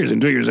wiggers and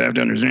twiggers have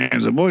to understand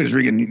is the boy is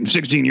freaking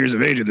 16 years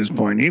of age at this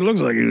point. He looks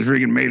like he was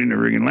freaking made in a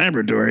freaking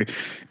laboratory,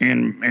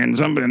 and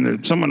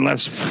someone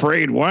left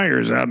frayed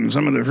wires out, and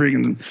some of the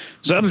freaking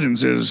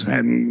substances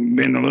hadn't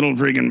been a little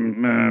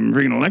freaking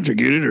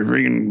electrocuted, or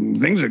freaking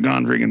things had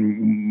gone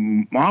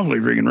freaking awfully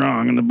freaking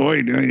wrong, and the boy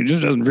he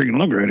just doesn't freaking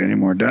look right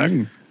anymore,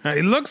 Doug.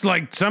 It looks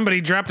like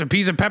somebody dropped a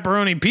piece of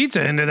pepperoni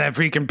pizza into that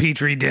freaking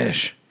Petri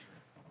dish.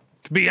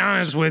 To be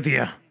honest with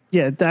you.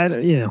 Yeah,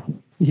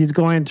 he's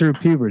going through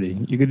puberty.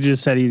 You could have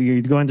just said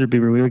he's going through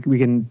puberty. We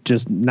can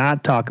just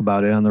not talk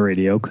about it on the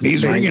radio because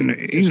he's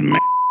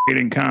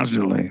masturbating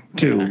constantly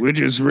too,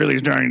 which is really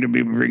starting to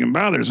be freaking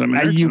bothersome.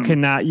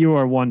 You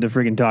are one to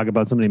freaking talk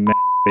about somebody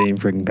masturbating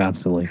freaking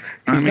constantly.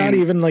 He's not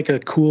even like a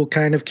cool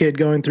kind of kid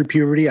going through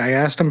puberty. I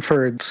asked him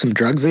for some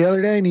drugs the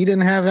other day, and he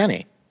didn't have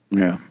any.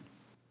 Yeah.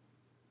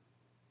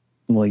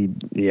 Well,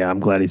 I'm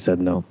glad he said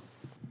no.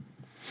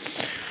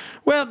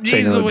 Well,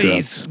 geez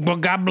Louise. Well,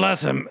 God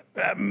bless him.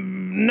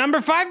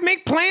 Number 5,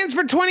 make plans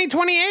for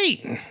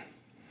 2028.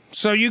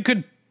 So you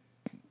could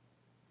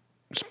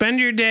spend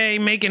your day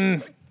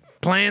making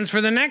plans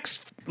for the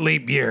next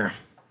leap year.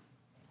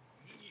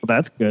 Well,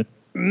 that's good.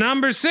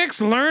 Number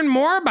 6, learn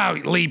more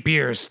about leap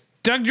years.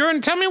 Doug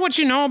Jordan, tell me what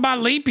you know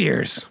about leap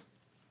years.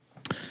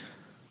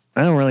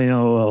 I don't really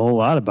know a whole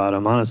lot about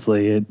them,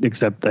 honestly,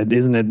 except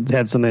doesn't it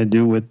have something to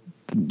do with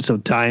so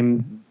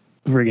time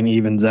friggin'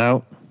 evens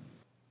out?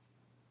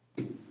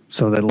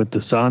 So that with the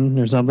sun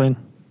or something?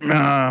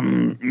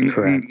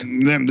 Correct.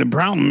 The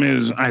problem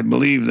is, I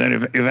believe that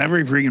if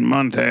every freaking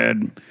month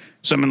had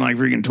something like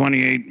freaking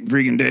 28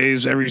 freaking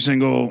days, every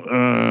single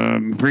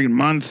freaking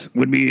month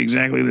would be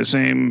exactly the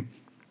same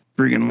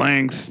freaking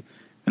length,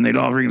 and they'd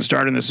all freaking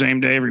start on the same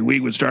day. Every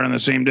week would start on the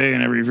same day,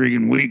 and every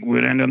freaking week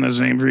would end on the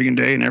same freaking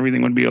day, and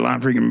everything would be a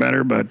lot freaking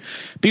better. But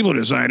people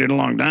decided a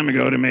long time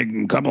ago to make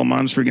a couple of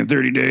months freaking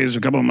 30 days,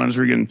 a couple of months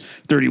freaking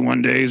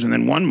 31 days, and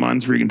then 1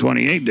 month freaking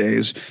 28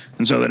 days.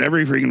 And so that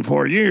every freaking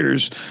 4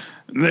 years,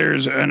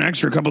 there's an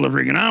extra couple of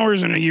freaking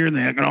hours in a year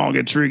that all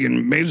gets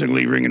freaking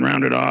basically freaking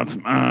rounded off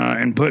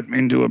and put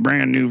into a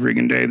brand new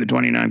freaking day, the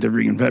 29th of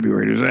freaking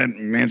February. Does that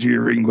answer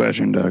your freaking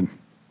question, Doug?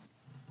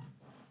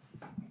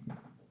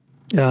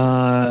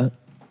 Yeah,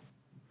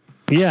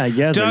 I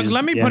guess. Doug,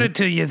 let me put it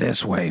to you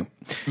this way.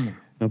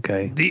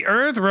 Okay. The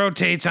Earth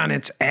rotates on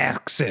its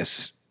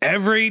axis.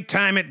 Every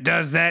time it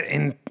does that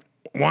in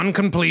one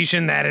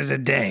completion, that is a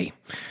day.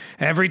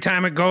 Every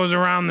time it goes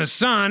around the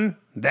sun,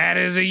 that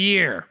is a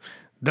year.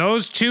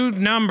 Those two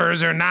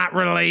numbers are not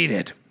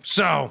related.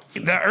 So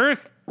the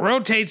Earth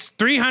rotates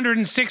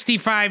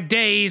 365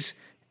 days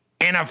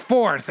and a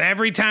fourth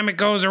every time it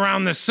goes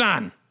around the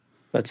sun.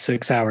 That's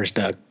 6 hours,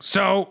 Doug.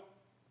 So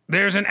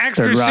there's an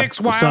extra 6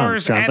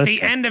 hours at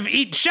the end of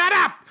each. Shut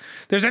up!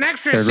 There's an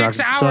extra 6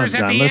 hours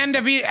at the end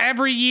of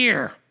every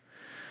year.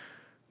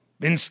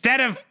 Instead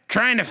of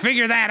trying to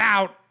figure that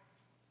out,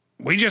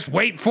 we just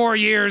wait 4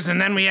 years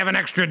and then we have an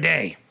extra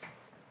day.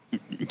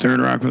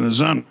 Third Rock from the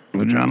Sun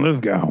with John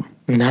Lithgow.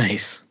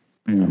 Nice.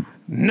 Yeah.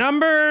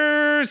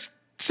 Number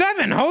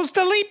 7, host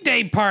a leap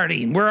day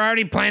party. We're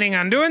already planning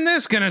on doing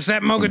this. Gonna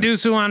set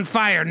Mogadishu on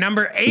fire.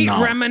 Number 8,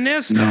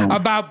 reminisce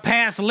about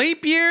past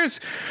leap years.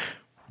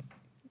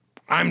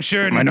 I'm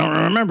sure. I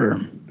don't remember.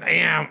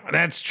 Yeah,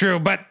 that's true.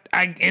 But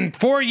in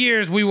 4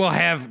 years, we will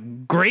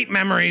have great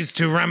memories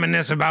to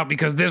reminisce about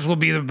because this will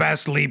be the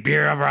best leap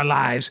year of our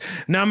lives.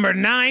 Number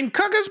 9,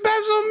 cook a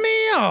special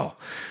meal.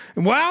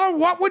 Well,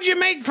 what would you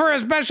make for a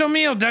special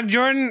meal, Doug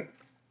Jordan?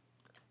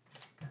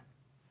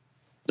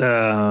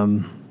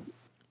 I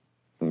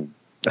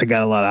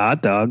got a lot of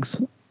hot dogs.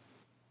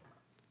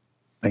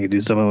 I could do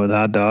something with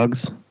hot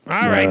dogs.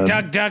 All right,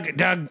 Doug,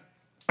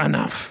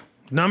 enough.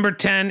 Number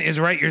 10 is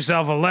write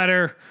yourself a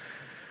letter.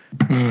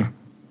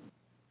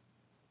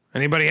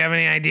 Anybody have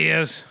any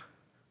ideas?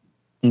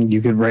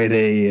 You could write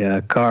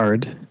a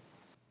card.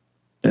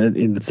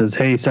 It says,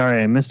 "Hey,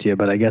 sorry I missed you,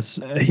 but I guess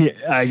I'll see you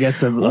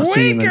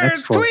in the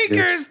next 4 years."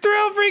 Tweakers,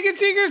 thrill freaking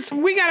seekers.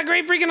 We got a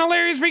great freaking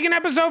hilarious freaking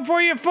episode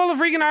for you, full of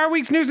freaking our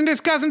week's news and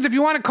discussions. If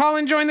you want to call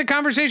and join the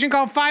conversation,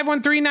 call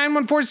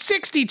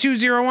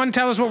 513-914-6201.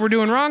 Tell us what we're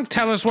doing wrong.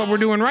 Tell us what we're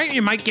doing right.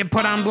 You might get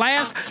put on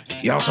blast.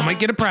 You also might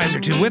get a prize or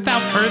two.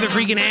 Without further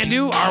freaking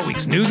ado, our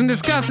week's news and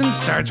discussion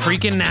starts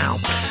freaking now.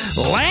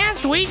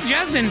 Last week,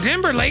 Justin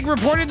Timberlake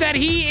reported that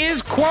he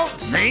is, quote,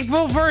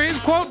 thankful for his,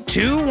 quote,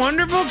 2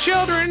 wonderful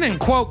children and,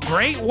 quote,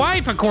 great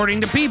wife, according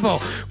to People.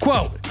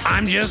 Quote,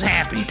 I'm just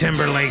happy,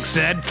 Timberlake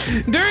said.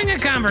 During a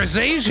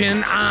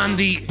conversation on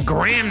the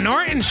Graham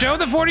Norton show,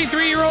 the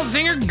 43-year-old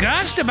singer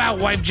gushed about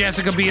wife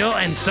Jessica Biel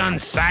and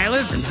sons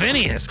Silas and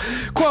Phineas.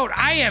 Quote,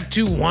 I have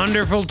 2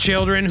 wonderful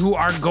children who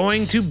are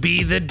going to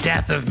be the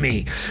death of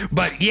me.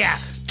 But yeah,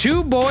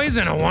 2 boys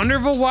and a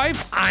wonderful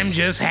wife, I'm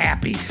just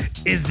happy.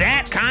 Is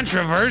that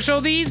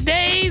controversial these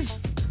days?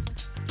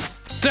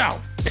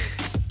 So,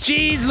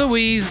 geez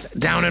Louise,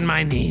 down on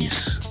my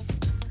knees.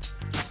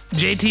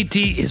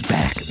 JTT is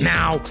back.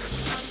 Now,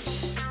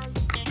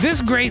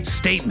 this great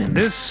statement,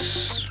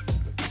 this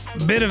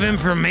bit of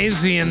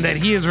information that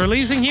he is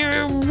releasing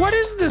here, what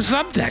is the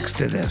subtext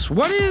to this?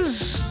 What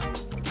is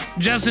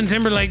Justin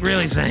Timberlake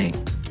really saying?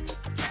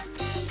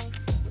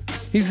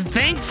 He's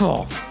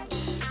thankful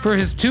for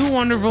his 2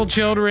 wonderful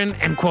children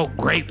and, quote,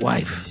 great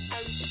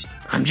wife.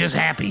 I'm just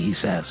happy, he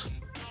says.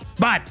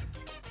 But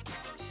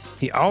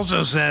he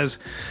also says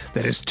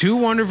that his 2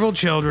 wonderful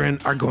children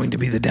are going to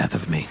be the death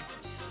of me.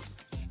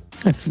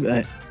 I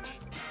feel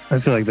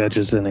like that's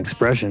just an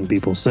expression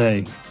people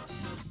say.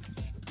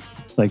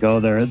 Like,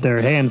 oh, they're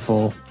a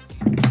handful.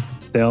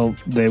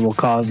 They will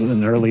cause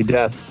an early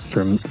death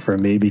for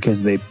me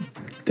because they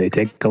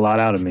take a lot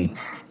out of me.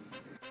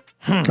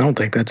 I don't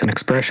think that's an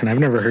expression. I've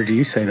never heard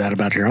you say that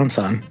about your own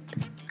son.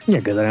 Yeah,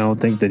 because I don't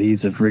think that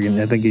he's I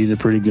think he's a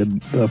pretty good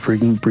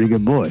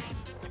boy.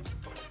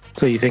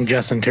 So you think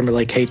Justin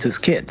Timberlake hates his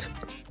kids?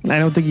 I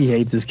don't think he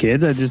hates his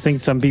kids. I just think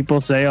some people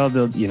say, "Oh,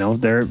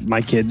 my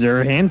kids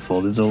are a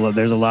handful. There's a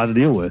lot to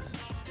deal with."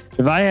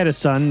 If I had a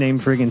son named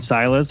friggin'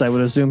 Silas, I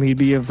would assume he'd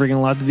be a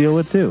friggin' lot to deal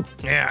with too.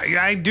 Yeah,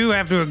 I do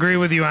have to agree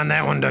with you on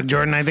that one, Doug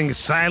Jordan. I think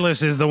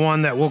Silas is the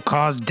one that will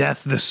cause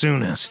death the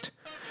soonest,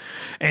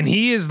 and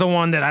he is the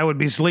one that I would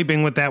be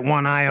sleeping with that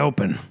one eye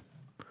open.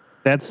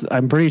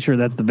 I'm pretty sure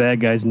that's the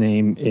bad guy's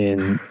name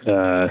in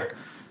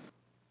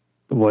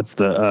what's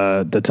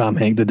the Tom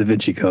Hanks, the Da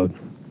Vinci Code.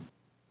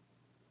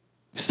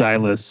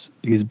 Silas,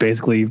 he's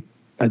basically,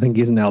 I think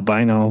he's an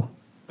albino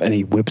and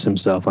he whips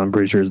himself. I'm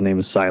pretty sure his name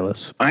is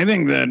Silas. I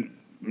think that,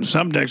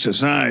 subtext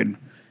aside,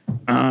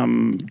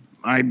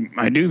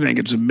 I do think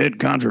it's a bit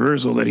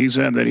controversial that he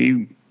said that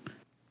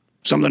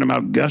something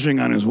about gushing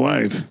on his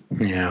wife.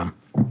 Yeah.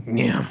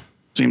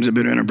 Seems a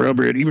bit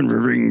inappropriate, even for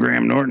freaking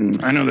Graham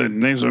Norton. I know that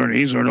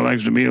he sort of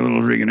likes to be a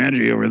little freaking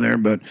edgy over there,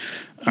 but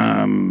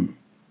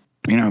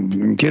You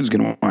know, kids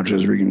can watch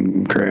this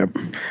freaking crap.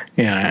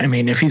 Yeah, I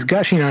mean, if he's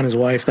gushing on his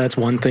wife, that's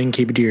one thing.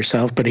 Keep it to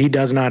yourself. But he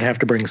does not have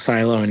to bring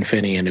Silo and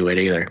Finney into it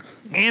either.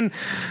 And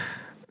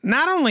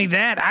not only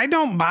that, I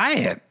don't buy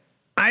it.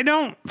 I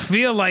don't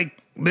feel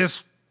like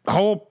this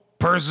whole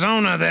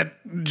persona that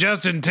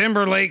Justin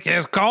Timberlake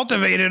has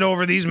cultivated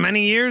over these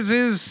many years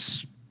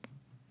is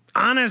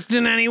honest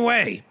in any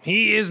way.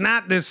 He is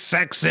not this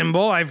sex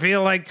symbol. I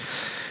feel like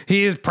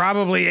he is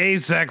probably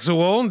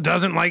asexual,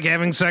 doesn't like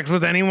having sex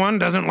with anyone,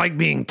 doesn't like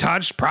being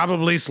touched,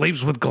 probably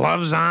sleeps with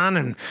gloves on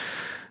and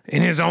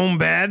in his own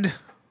bed,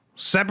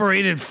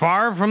 separated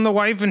far from the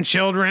wife and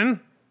children,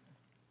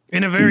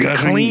 in a very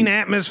clean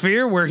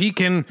atmosphere where he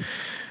can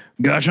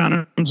gush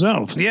on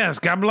himself. Yes,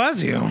 God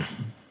bless you.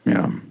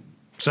 Yeah.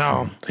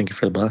 So, thank you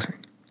for the blessing.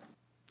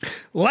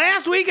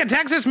 Last week, a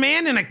Texas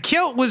man in a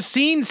kilt was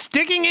seen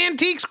sticking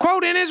antiques,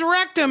 quote, in his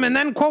rectum and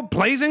then, quote,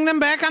 placing them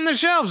back on the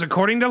shelves,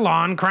 according to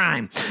Law and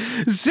Crime.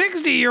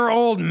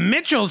 60-year-old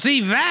Mitchell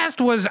C. Vest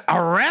was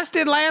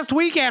arrested last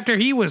week after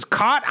he was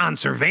caught on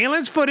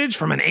surveillance footage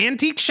from an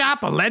antique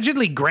shop,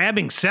 allegedly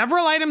grabbing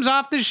several items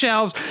off the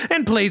shelves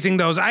and placing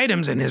those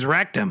items in his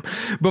rectum.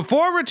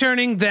 Before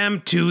returning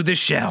them to the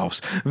shelves,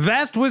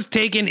 Vest was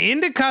taken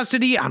into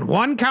custody on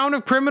one count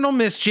of criminal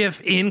mischief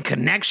in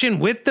connection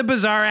with the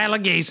bizarre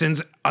allegations,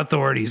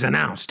 authorities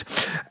announced.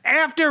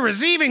 After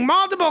receiving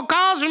multiple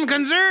calls from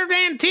concerned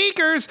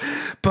antiquers,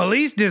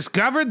 police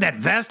discovered that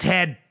Vest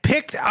had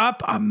picked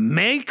up a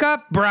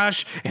makeup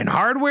brush and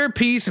hardware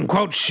piece and,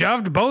 quote,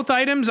 shoved both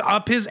items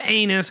up his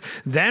anus,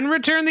 then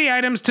returned the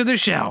items to the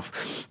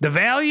shelf. The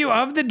value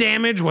of the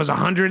damage was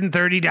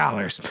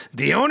 $130.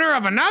 The owner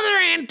of another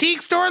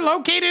antique store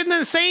located in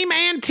the same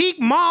antique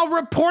mall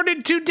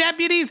reported to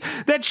deputies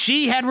that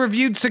she had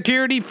reviewed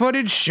security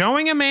footage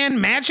showing a man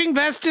matching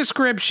Vest's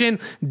description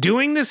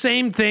doing the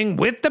same thing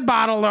with the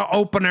bottle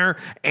opener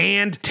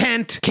and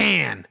tent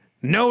can,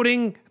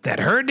 noting that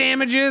her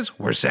damages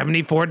were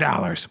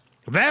 $74.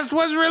 Vest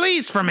was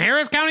released from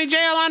Harris County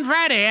Jail on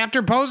Friday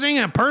after posting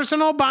a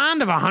personal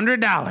bond of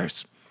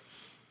 $100.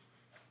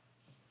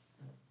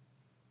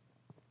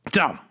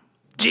 So,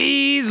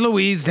 geez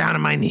Louise, down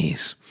on my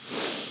knees.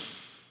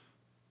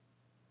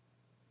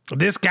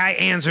 This guy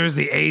answers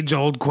the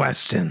age-old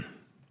question.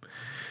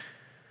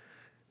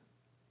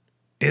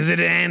 Is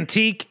it an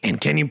antique, and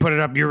can you put it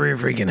up your rear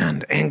freaking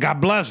end? And God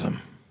bless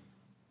him.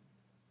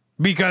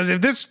 Because if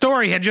this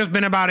story had just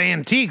been about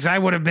antiques, I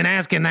would have been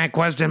asking that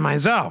question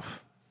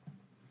myself.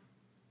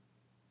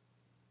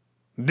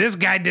 This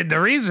guy did the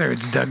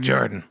research, Doug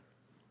Jordan.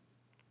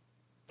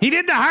 He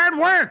did the hard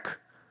work.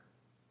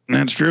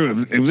 That's true.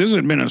 If this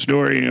had been a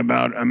story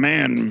about a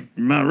man,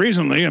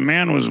 recently a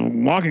man was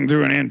walking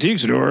through an antique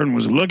store and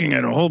was looking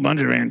at a whole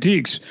bunch of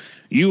antiques,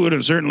 you would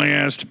have certainly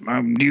asked,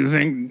 do you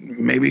think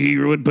maybe he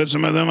would put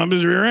some of them up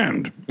his rear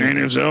end?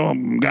 And if so,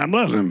 God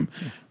bless him.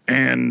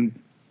 And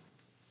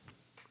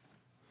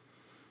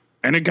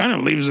it kind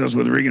of leaves us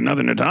with really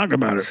nothing to talk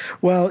about it.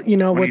 Well, you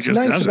know, what's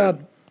nice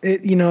about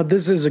it, you know,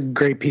 this is a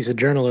great piece of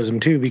journalism,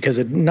 too, because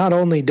it not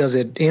only does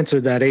it answer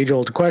that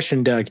age-old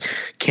question, Doug,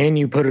 can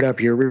you put it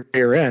up your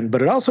rear end,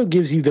 but it also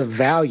gives you the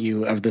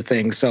value of the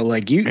thing. So,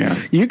 like, you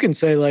can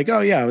say, like, oh,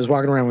 yeah, I was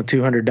walking around with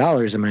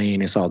 $200 in my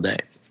anus all day.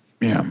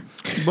 Yeah.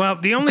 Well,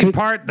 the only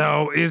part,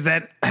 though, is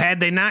that had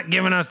they not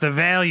given us the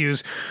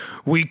values,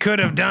 we could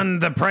have done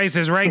the Price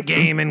is Right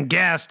game and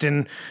guessed,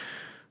 and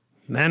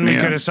then we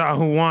could have saw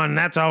who won.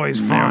 That's always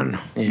fun.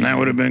 Yeah. That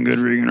would have been good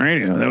freaking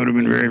radio. That would have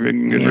been very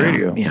good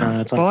radio.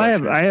 Yeah. Well,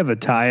 I have a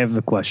tie of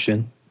the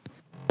question.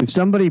 If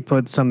somebody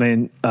put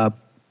something up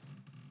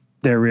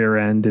their rear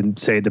end in,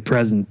 say, the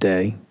present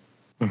day,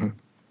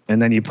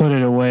 and then you put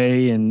it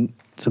away in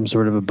some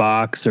sort of a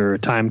box or a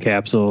time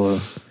capsule, or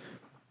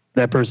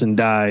that person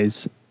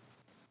dies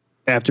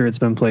after it's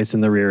been placed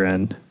in the rear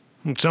end.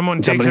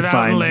 Someone takes it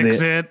out and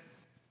licks it.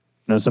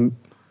 No,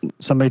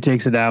 somebody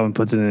takes it out and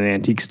puts it in an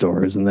antique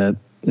store. Isn't that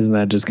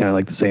just kind of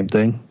like the same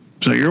thing?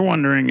 So you're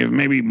wondering if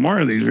maybe more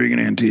of these freaking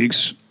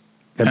antiques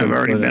have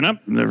already been up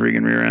the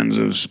freaking rear ends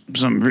of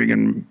some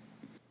freaking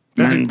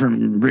men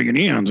from freaking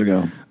eons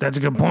ago. That's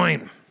a good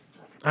point.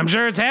 I'm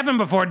sure it's happened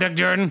before, Doug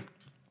Jordan.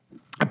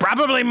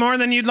 Probably more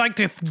than you'd like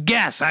to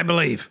guess, I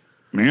believe.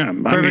 Yeah, I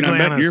mean, I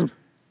bet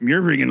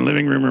your freaking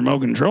living room remote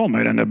control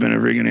might end up in a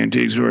freaking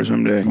antique store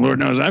someday. Lord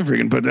knows I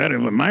freaking put that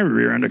in with my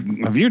rear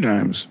end a few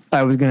times.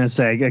 I was going to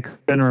say, I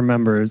couldn't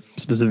remember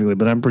specifically,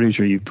 but I'm pretty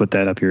sure you've put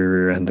that up your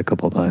rear end a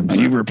couple of times.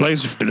 You've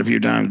replaced it a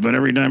few times, but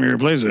every time you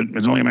replace it,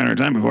 it's only a matter of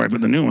time before I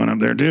put the new one up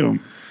there, too.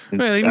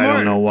 Well, I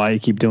don't know why you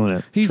keep doing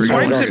it. He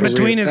swipes it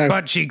between his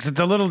butt cheeks. It's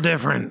a little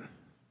different.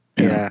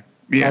 Yeah.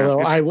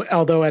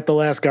 Although at the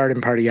last garden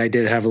party, I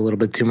did have a little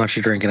bit too much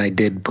to drink, and I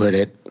did put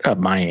it up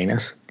my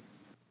anus.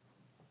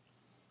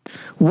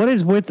 What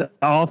is with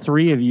all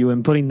three of you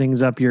and putting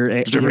things up your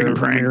It's just a rigging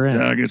prank,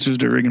 Doug. It's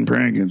just a rigging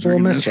prank. It's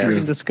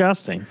mischief.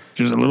 Disgusting.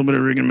 Just a little bit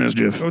of rigging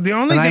mischief. Well, the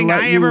only thing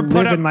I ever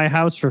put up in my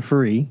house for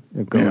free.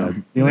 Go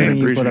ahead. The only thing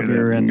you put up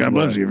your end. God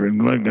bless you for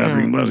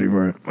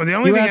it. Well, the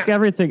only you thing ask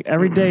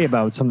every day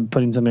about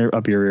putting something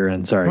up your rear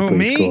end. Sorry,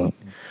 please me? go on.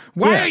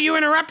 Why are you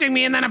interrupting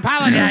me and then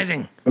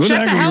apologizing? Who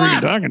Shut the hell were you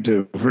up. talking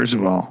to, first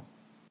of all?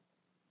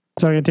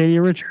 Talking to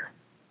Taddea Richard.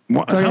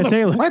 Talking to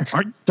Taylor. What?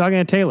 Talking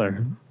to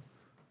Taylor.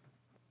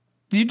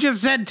 You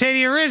just said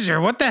Taddea Richard.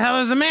 What the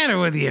hell is the matter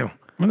with you?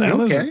 What the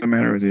hell is Okay. the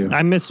matter with you?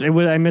 I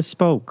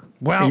misspoke.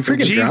 Well, Are you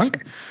freaking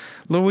drunk?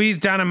 Louise,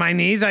 down on my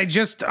knees.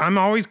 I'm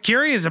always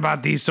curious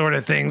about these sort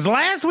of things.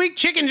 Last week,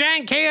 Chicken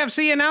Giant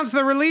KFC announced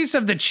the release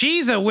of the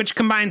Cheeza, which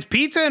combines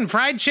pizza and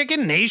fried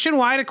chicken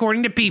nationwide,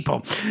 according to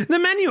People. The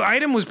menu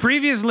item was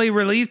previously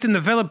released in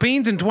the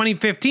Philippines in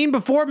 2015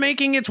 before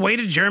making its way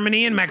to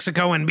Germany and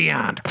Mexico and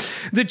beyond.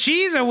 The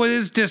Cheeza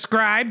was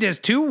described as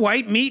 2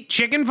 white meat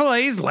chicken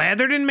fillets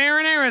lathered in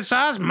marinara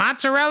sauce,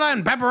 mozzarella,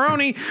 and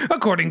pepperoni,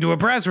 according to a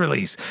press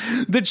release.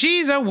 The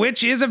Cheeza,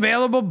 which is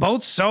available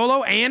both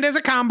solo and as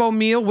a combo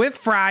meal with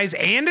fries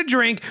and a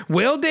drink,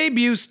 will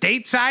debut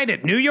stateside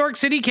at New York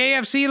City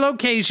KFC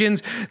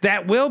locations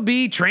that will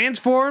be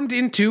transformed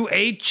into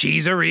a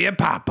Cheezeria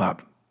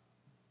pop-up.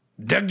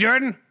 Doug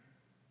Jordan?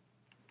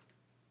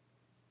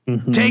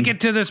 Take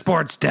it to the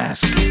sports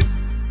desk.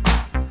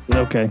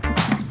 Okay.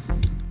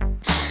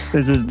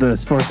 This is the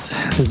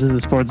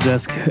sports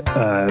desk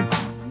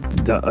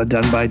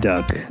done by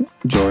Doug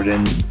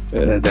Jordan.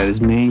 That is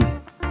me.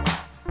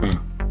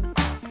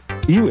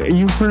 You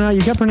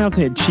kept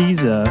pronouncing it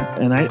Cheeza,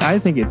 and I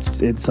think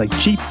it's like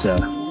Cheetza.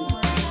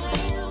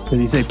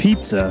 Because you say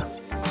pizza.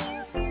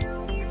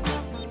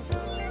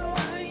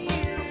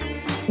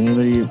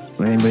 Anybody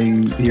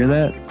hear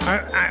that?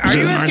 Are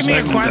you asking me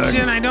a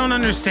question? I don't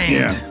understand.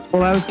 Yeah.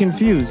 Well, I was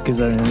confused because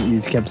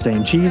you kept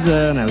saying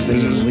Cheeza, and I was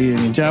thinking of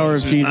Leading in Tower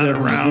of Cheeza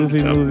from the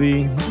Goofy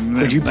movie.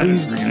 Would you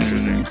please?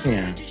 Interesting.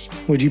 Yeah.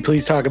 Would you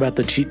please talk about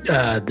the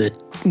Chizza?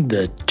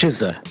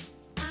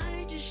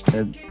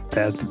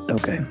 That's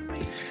okay.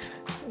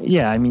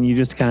 Yeah, I mean, you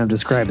just kind of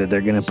described it. They're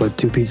going to put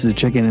 2 pieces of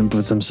chicken and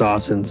put some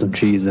sauce and some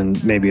cheese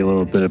and maybe a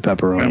little bit of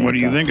pepperoni. And what do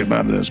you think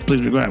about this?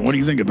 Please be quiet. What do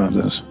you think about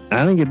this?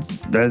 I think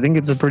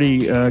it's a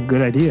pretty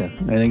good idea.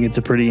 I think it's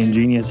a pretty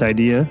ingenious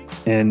idea,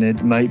 and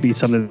it might be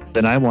something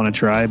that I want to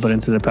try. But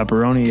instead of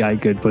pepperoni, I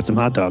could put some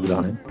hot dogs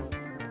on it.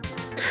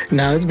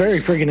 Now, it's very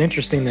friggin'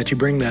 interesting that you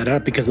bring that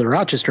up because the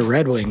Rochester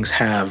Red Wings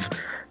have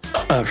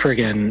a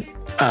friggin'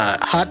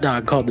 hot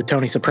dog called the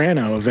Tony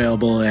Soprano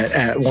available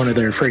at one of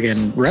their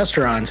friggin'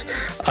 restaurants.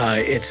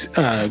 It's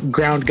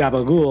ground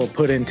gabagool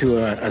put into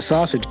a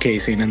sausage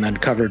casing and then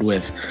covered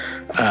with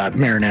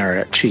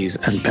marinara cheese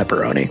and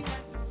pepperoni.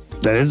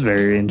 That is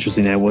very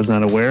interesting. I was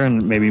not aware,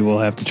 and maybe we'll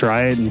have to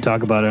try it and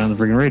talk about it on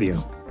the friggin' radio.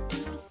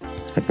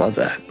 I'd love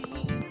that.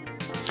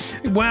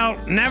 Well,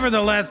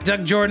 nevertheless,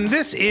 Doug Jordan,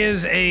 this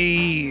is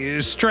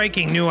a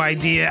striking new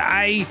idea.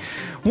 I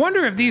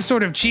wonder if these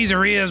sort of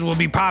cheeserias will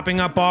be popping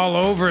up all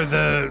over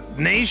the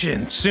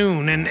nation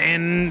soon,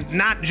 and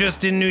not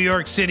just in New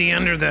York City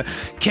under the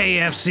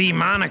KFC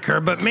moniker,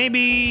 but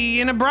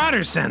maybe in a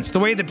broader sense, the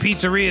way the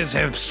pizzerias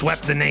have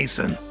swept the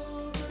nation.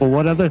 Well,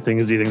 what other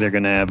things do you think they're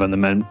going to have on the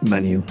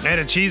menu? At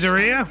a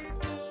cheeseria?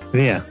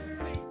 Yeah.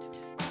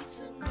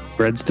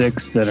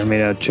 Breadsticks that are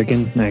made out of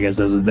chicken. I guess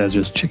that's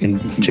just chicken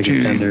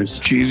tenders.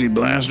 Cheesy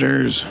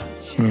blasters.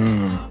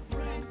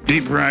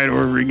 Deep fried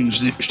or vegan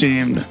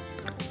steamed.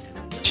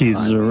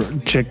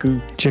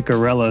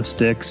 Chickarella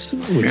sticks,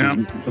 which is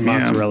a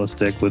mozzarella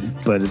stick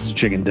but it's a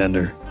chicken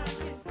tender.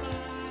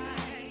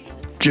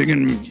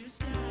 Chicken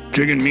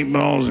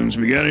meatballs and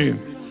spaghetti.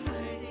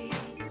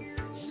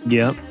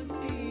 Yep.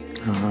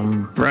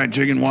 Fried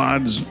chicken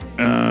wads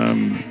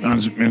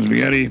and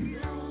spaghetti.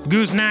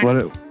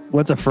 Gooseneck.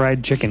 What's a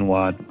fried chicken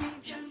wad?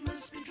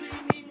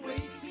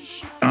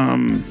 I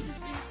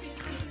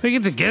think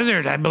it's a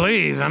gizzard, I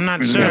believe. I'm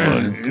not sure.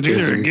 It's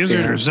either a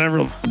gizzard or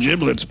several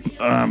giblets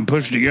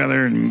pushed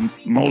together and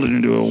molded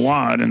into a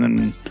wad and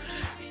then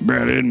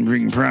breaded and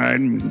freaking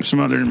fried and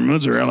smothered in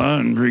mozzarella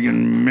and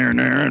freaking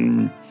marinara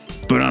and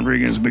put on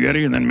freaking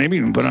spaghetti and then maybe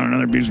even put on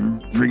another piece of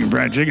freaking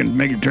fried chicken,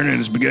 make it turn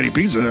into spaghetti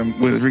pizza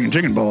with freaking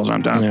chicken balls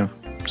on top. Yeah.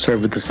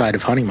 Served with the side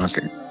of honey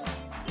mustard.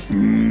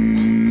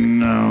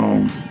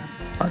 No.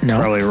 No.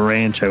 Probably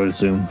ranch, I would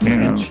assume.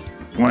 Ranch.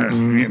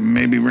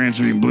 Maybe ranch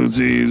would be blue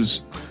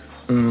cheese.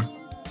 So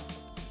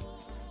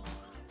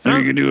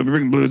you could do a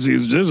freaking blue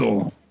cheese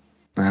dizzle.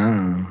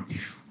 Oh.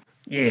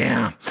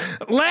 Yeah.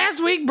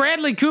 Last week,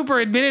 Bradley Cooper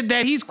admitted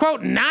that he's,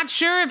 quote, not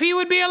sure if he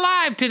would be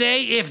alive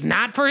today if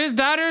not for his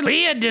daughter,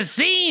 Leah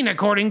Decine,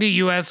 according to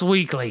U.S.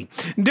 Weekly.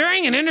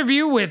 During an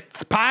interview with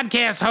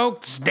podcast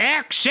host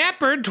Dak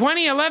Shepard,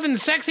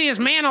 2011's Sexiest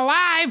Man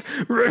Alive,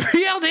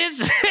 revealed his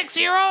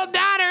 6-year-old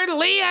daughter,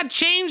 Leah,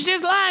 changed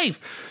his life.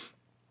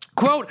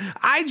 Quote,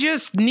 I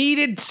just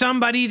needed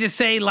somebody to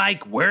say,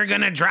 like, we're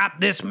going to drop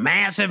this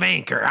massive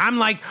anchor. I'm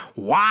like,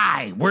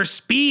 why? We're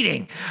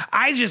speeding.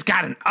 I just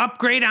got an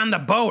upgrade on the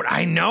boat.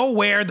 I know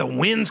where the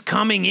wind's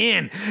coming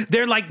in.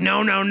 They're like,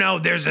 no,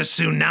 there's a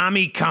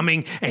tsunami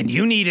coming and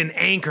you need an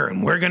anchor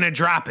and we're going to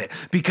drop it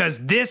because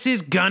this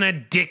is going to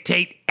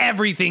dictate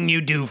everything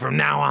you do from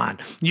now on.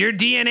 Your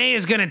DNA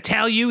is going to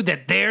tell you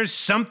that there's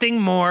something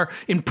more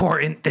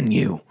important than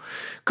you.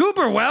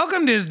 Cooper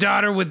welcomed his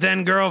daughter with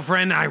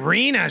then-girlfriend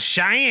Irina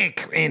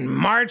Shaik in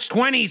March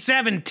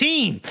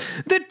 2017.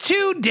 The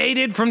two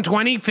dated from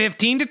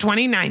 2015 to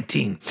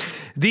 2019.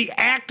 The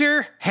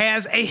actor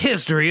has a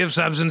history of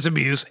substance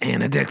abuse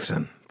and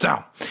addiction.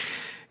 So,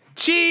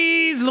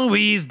 geez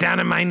Louise, down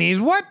on my knees.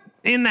 What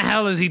in the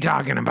hell is he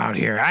talking about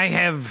here? I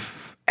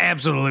have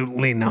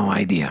absolutely no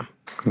idea.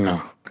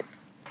 No.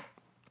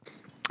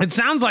 It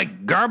sounds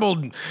like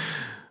garbled,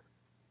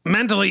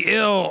 mentally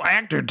ill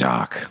actor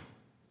talk.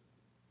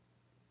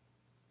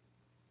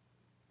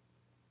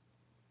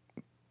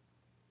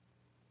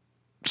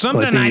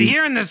 Something I'd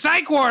hear in the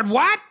psych ward.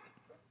 What?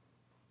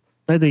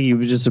 I think he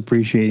was just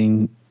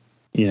appreciating,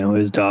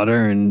 his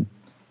daughter, and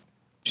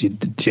she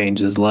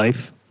changed his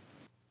life.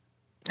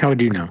 How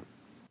would you know?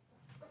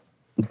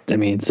 I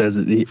mean, it says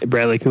that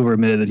Bradley Cooper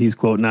admitted that he's,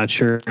 quote, not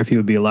sure if he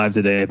would be alive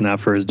today if not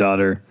for his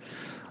daughter,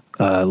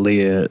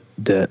 Leah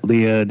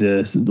Desine.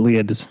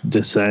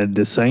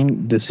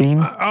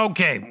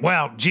 Okay,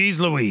 well, geez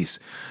Louise.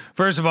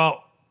 First of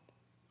all,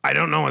 I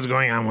don't know what's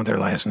going on with her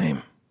last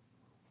name.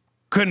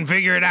 Couldn't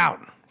figure it out.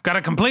 Got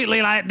a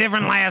completely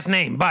different last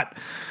name. But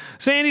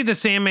Sandy the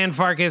Sandman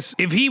Farkas,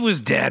 if he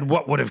was dead,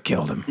 what would have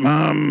killed him?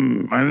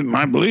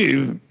 I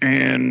believe,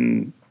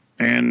 and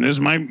this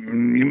might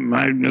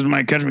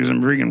catch me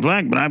some freaking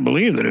flack, but I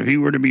believe that if he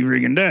were to be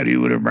freaking dead, he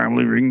would have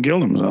probably freaking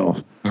killed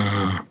himself.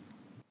 I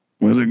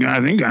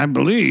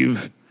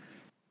believe,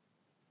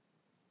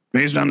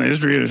 based on the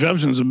history of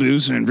substance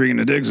abuse and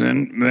freaking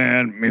addiction,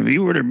 that if he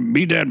were to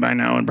be dead by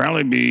now, it'd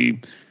probably be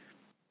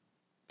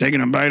taking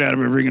a bite out of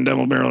a freaking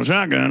double barrel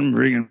shotgun,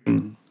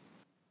 freaking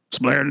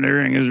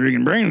splattering his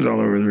freaking brains all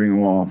over the freaking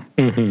wall.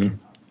 Mm-hmm.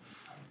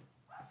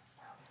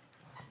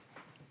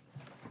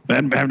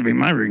 That'd have to be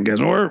my freaking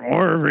guess. Or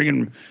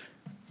freaking,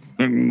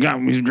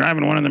 he's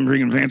driving one of them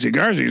freaking fancy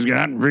cars he's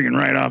got freaking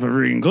right off a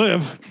freaking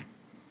cliff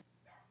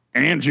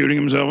and shooting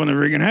himself in the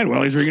freaking head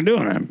while he's freaking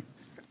doing it.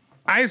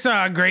 I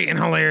saw a great and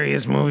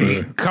hilarious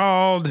movie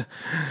called,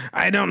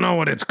 I don't know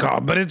what it's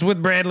called, but it's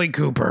with Bradley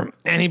Cooper,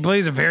 and he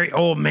plays a very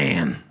old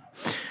man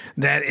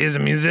that is a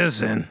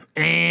musician,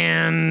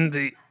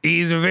 and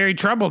he's a very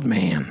troubled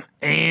man.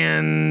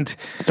 And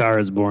Star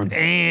is Born.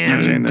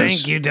 And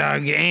thank you,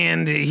 Doug.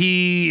 And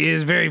he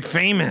is very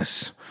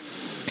famous.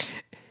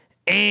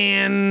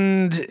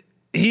 And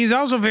he's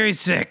also very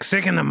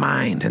sick in the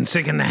mind and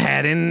sick in the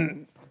head.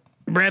 And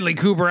Bradley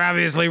Cooper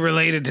obviously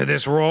related to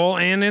this role.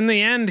 And in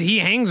the end, he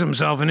hangs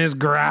himself in his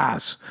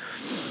garage.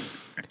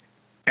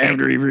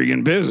 After he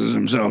freaking pisses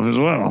himself as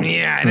well.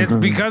 Yeah, and it's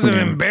because of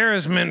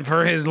embarrassment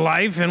for his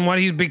life and what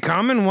he's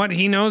become and what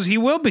he knows he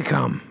will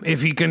become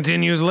if he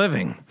continues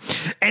living.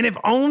 And if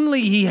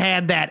only he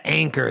had that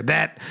anchor,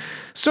 that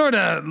sort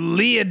of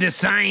Leah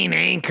Desine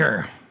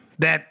anchor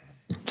that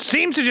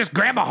seems to just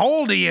grab a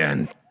hold of you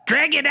and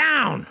drag you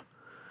down.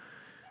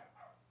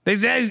 They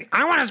say,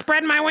 I want to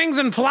spread my wings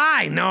and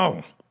fly.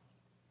 No.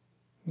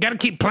 You got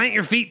to plant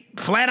your feet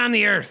flat on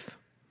the earth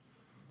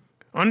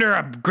under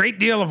a great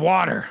deal of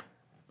water.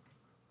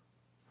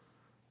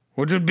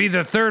 Which would be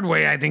the third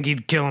way I think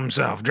he'd kill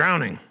himself,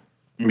 drowning.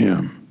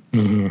 Yeah.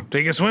 Mm-hmm.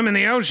 Take a swim in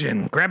the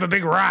ocean, grab a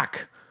big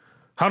rock,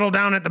 huddle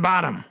down at the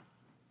bottom.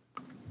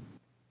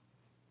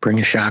 Bring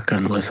a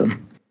shotgun with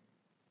him.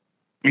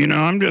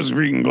 I'm just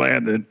freaking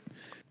glad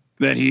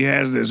that he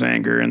has this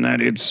anchor and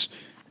that it's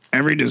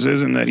every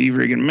decision that he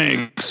freaking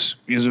makes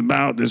is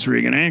about this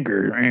freaking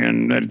anchor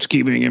and that it's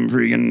keeping him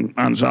freaking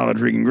on solid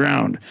freaking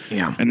ground.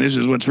 Yeah. And this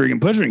is what's freaking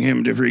pushing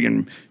him to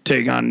freaking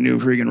take on new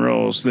freaking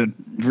roles that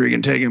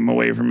freaking take him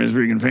away from his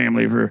freaking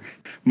family for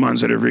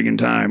months at a freaking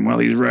time while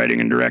he's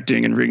writing and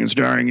directing and freaking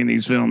starring in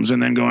these films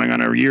and then going on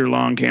a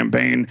year-long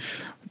campaign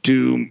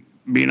to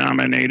be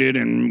nominated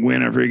and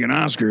win a freaking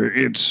Oscar.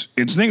 It's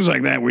things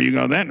like that where you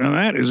go,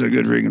 that is a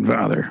good freaking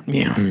father.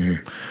 Yeah.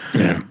 Mm-hmm.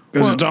 Yeah.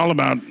 Because it's all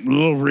about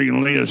little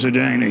freaking Leah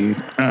Sedani,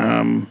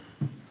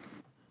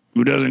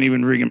 who doesn't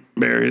even freaking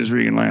bear his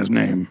freaking last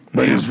name,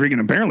 but is freaking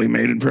apparently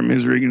made it from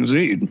his freaking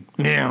seed.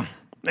 Yeah.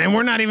 And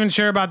we're not even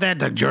sure about that,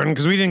 Doug Jordan,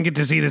 because we didn't get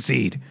to see the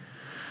seed.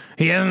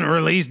 He hasn't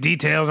released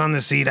details on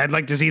the seed. I'd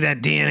like to see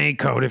that DNA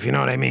code, if you know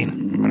what I mean.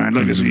 And I'd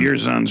like to see your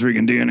son's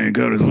freaking DNA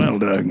code as well,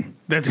 Doug.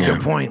 That's a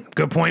good point.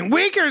 Good point.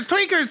 Weakers,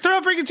 tweakers,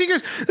 thrill freaking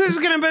seekers. This is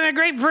going to be a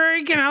great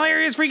freaking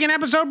hilarious freaking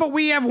episode, but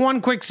we have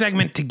one quick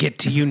segment to get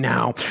to you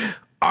now.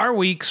 Our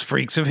week's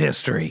Freaks of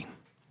History.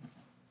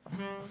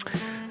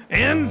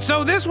 And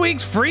so this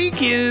week's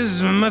freak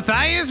is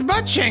Matthias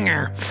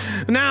Butchinger.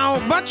 Now,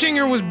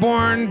 Butchinger was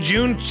born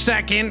June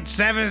 2nd,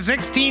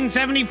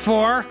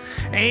 1674,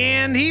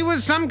 and he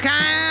was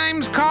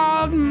sometimes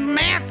called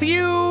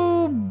Matthew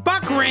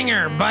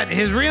Buckringer, but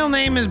his real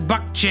name is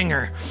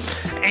Butchinger.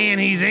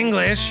 And he's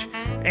English,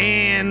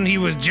 and he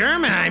was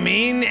German,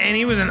 and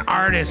he was an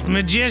artist,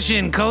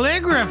 magician,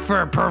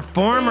 calligrapher,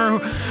 performer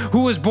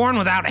who was born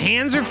without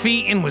hands or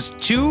feet and was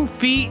 2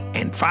 feet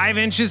and 5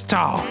 inches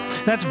tall.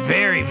 That's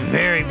very,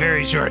 very,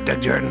 very short,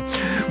 Doug Jordan.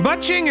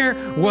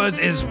 Butchinger was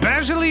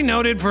especially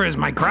noted for his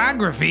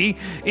micrography,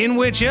 in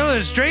which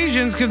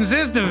illustrations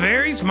consist of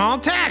very small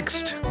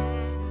text.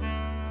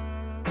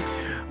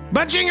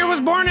 Butchinger was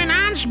born in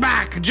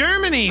Ansbach,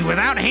 Germany,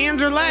 without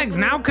hands or legs,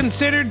 now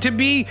considered to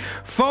be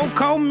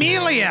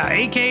phocomelia,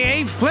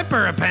 aka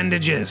flipper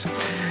appendages.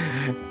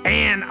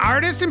 An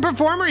artist and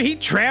performer, he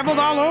traveled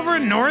all over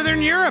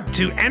Northern Europe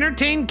to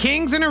entertain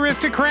kings and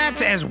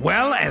aristocrats, as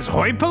well as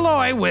hoi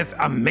polloi with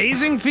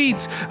amazing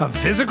feats of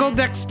physical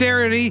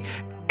dexterity,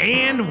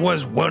 and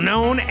was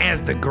known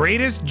as the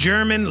greatest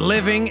German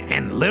living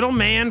and little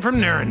man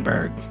from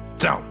Nuremberg.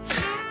 So,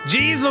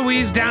 geez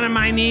Louise, down on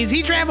my knees.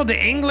 He traveled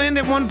to England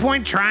at one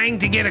point trying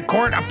to get a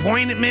court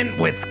appointment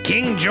with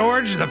King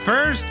George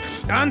I.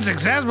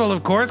 Unsuccessful,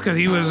 of course, because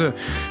he was a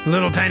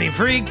little tiny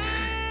freak.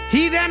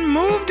 He then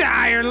moved to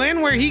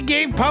Ireland, where he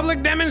gave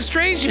public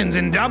demonstrations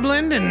in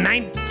Dublin in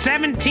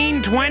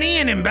 1720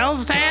 and in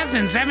Belfast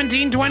in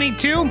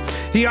 1722.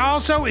 He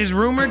also is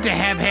rumored to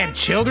have had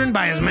children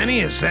by as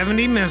many as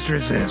 70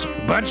 mistresses.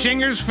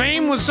 Butchinger's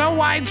fame was so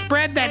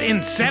widespread that in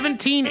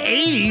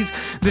 1780s,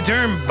 the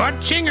term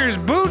Butchinger's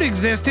boot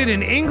existed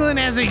in England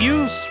as a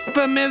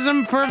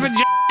euphemism for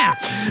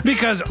vagina,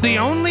 because the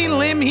only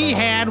limb he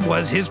had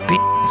was his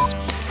penis.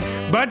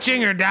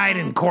 Butchinger died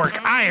in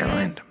Cork,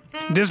 Ireland.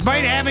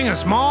 Despite having a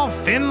small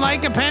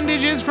fin-like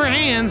appendages for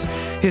hands,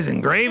 his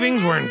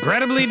engravings were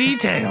incredibly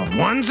detailed.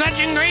 One such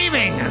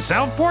engraving, a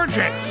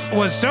self-portrait,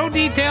 was so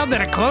detailed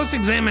that a close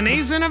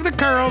examination of the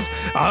curls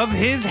of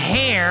his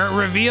hair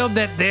revealed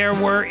that there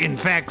were, in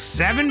fact,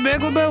 7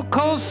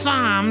 biblical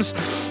psalms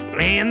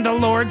and the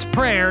Lord's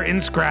Prayer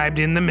inscribed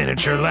in the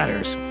miniature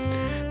letters.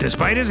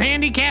 Despite his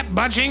handicap,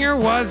 Butchinger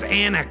was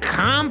an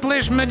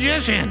accomplished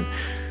magician,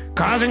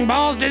 causing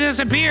balls to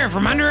disappear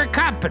from under a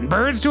cup and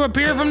birds to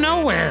appear from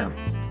nowhere.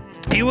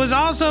 He was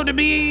also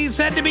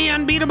said to be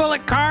unbeatable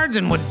at cards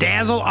and would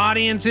dazzle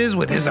audiences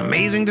with his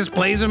amazing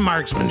displays of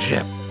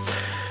marksmanship.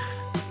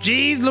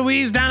 Geez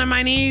Louise, down on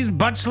my knees,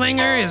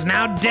 Butchinger is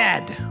now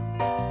dead.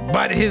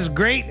 But his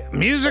great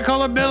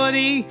musical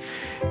ability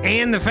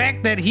and the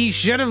fact that he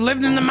should have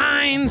lived in the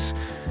mines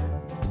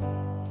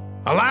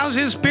allows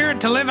his spirit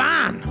to live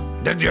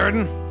on, Doug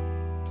Jordan.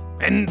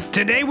 And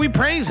today we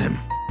praise him.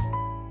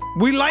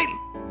 We light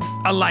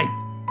a light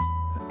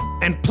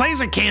and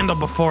place a candle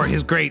before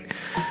his great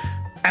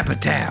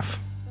epitaph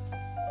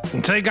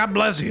and say, God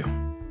bless you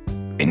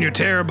in your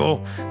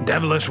terrible,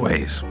 devilish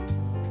ways.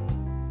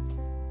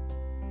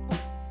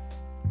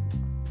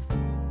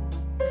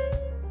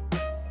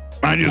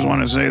 I just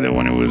want to say that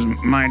when it was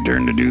my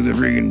turn to do the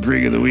freaking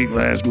Freak of the Week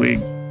last week,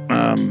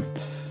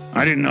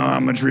 I didn't know how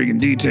much freaking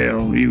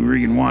detail you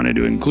freaking wanted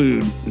to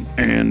include,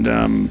 and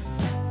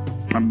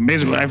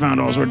basically, I found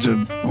all sorts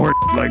of horse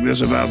like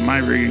this about my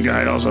freaking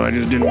guide. Also, I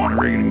just didn't want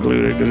to freaking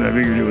include it because I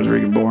figured it was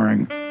freaking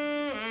boring.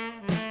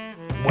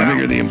 Wow. I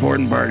figured the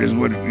important part is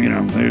what,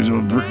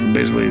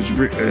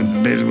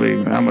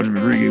 basically how much of a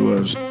freak he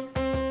was.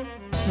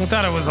 I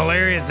thought it was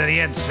hilarious that he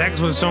had sex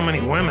with so many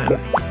women.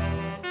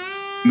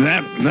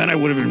 That I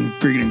would have been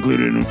freaking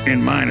included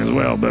in mine as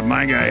well, but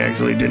my guy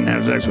actually didn't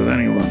have sex with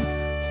anyone.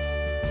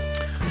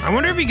 I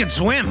wonder if he could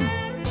swim.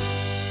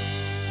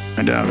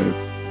 I doubt it.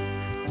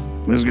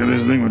 This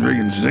thing would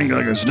freaking sink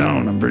like a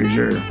stone, I'm pretty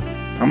sure.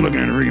 I'm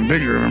looking at a freaking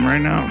picture of him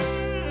right now.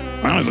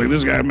 Honestly,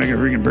 this guy would make a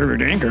freaking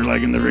perfect anchor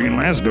like in the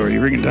freaking last story. You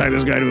freaking tie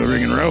this guy to a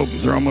freaking rope,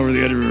 throw him over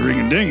the edge of a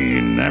freaking dinghy,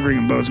 and that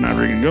freaking boat's not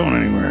freaking going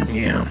anywhere.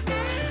 Yeah,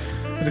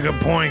 that's a good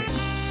point.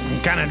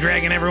 Kind of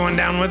dragging everyone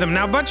down with him.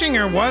 Now,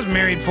 Butchinger was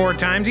married 4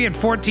 times. He had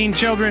 14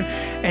 children,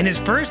 and his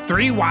first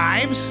 3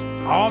 wives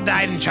all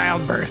died in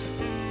childbirth.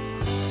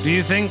 Do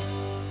you think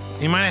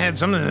he might have had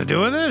something to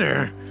do with it,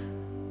 or?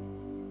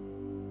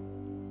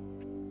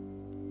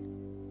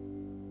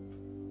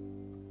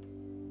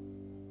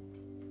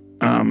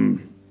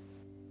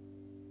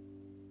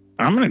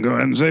 I'm going to go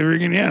ahead and say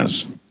freaking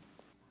yes.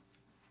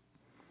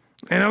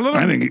 And a little.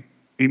 I think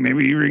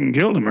maybe he freaking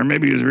killed him, or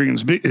maybe his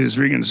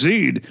freaking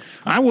seed.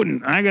 I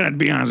got to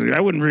be honest with you,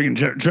 I wouldn't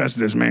freaking trust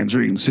this man's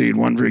freaking seed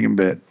one freaking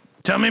bit.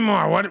 Tell me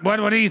more. What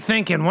are you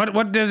thinking?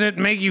 What does it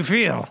make you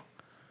feel?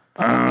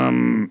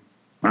 It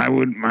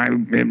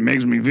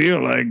makes me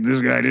feel like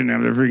this guy didn't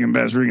have the freaking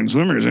best freaking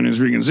swimmers in his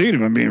freaking seed,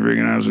 if I'm being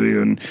freaking honest with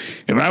you. And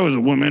if I was a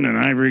woman and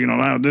I freaking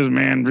allowed this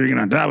man freaking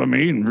on top of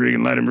me and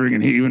freaking let him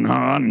freaking heave and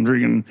haw and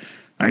freaking,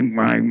 I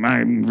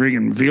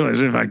freaking feel as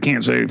if I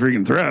can't say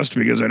freaking thrust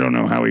because I don't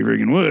know how he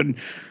freaking would.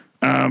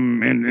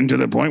 And to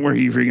the point where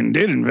he freaking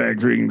did, in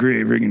fact, freaking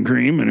create freaking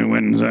cream and it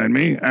went inside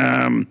me.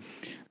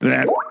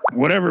 That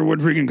whatever would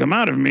freaking come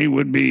out of me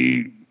would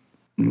be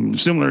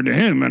similar to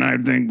him. And I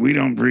think we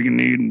don't freaking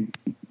need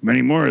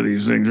many more of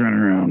these things running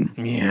around.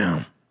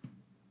 Yeah.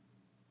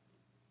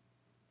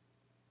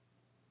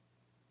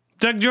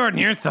 Doug Jordan,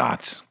 your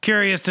thoughts.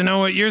 Curious to know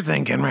what you're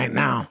thinking right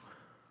now.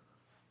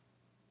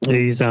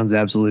 He sounds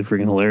absolutely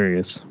freaking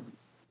hilarious.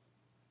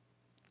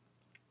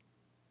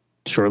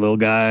 Short little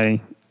guy.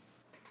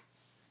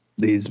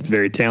 He's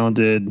very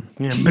talented.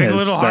 Yeah, big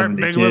little heart,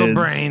 big little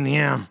brain.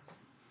 Yeah.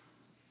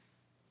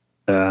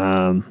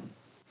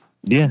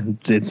 Yeah,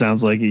 it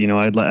sounds like,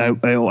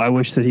 I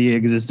wish that he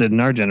existed in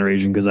our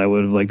generation because I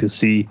would have liked to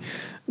see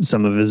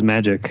some of his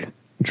magic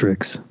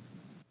tricks,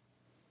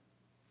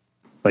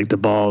 like the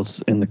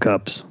balls in the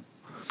cups.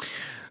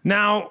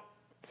 Now,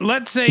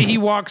 let's say he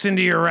walks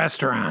into your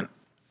restaurant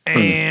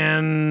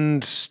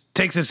and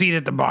takes a seat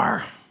at the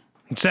bar.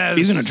 It says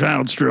He's in a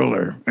child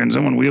stroller, and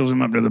someone wheels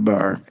him up to the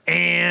bar.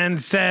 And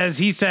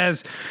he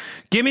says,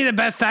 give me the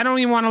best. I don't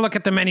even want to look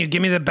at the menu.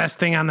 Give me the best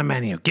thing on the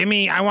menu.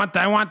 I want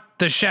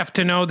the chef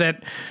to know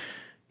that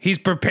he's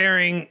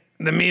preparing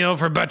the meal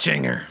for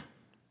Butchinger.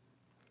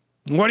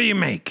 What do you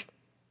make?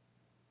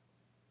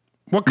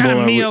 What kind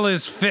of meal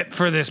is fit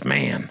for this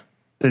man?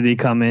 Did he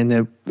come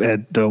in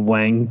at the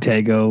Wang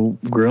Tago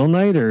grill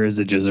night, or is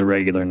it just a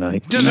regular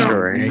night? Just No, a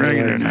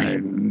regular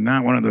night.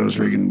 Not one of those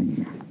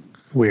freaking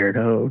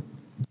Weirdo.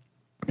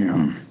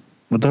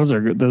 But those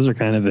are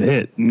kind of a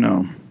hit.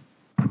 No.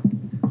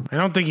 I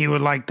don't think he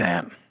would like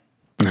that.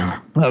 No.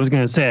 I was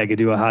gonna say I could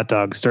do a hot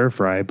dog stir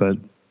fry, but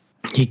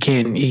He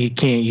can't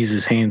use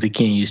his hands. He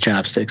can't use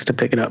chopsticks to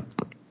pick it up.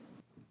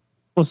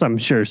 well, I'm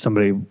sure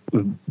somebody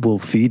will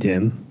feed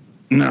him.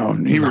 No,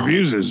 he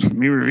refuses.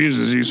 He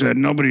refuses. He said,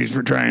 nobody's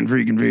for trying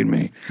freaking feed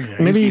me.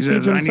 Maybe he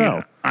says, feeds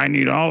himself. I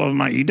need all of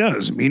my, he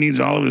does. He needs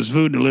all of his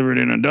food delivered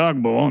in a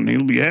dog bowl, and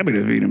he'll be happy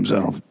to feed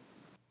himself.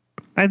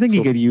 I think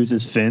he could use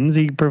his fins.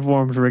 He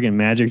performed friggin'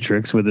 magic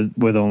tricks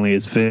with only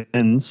his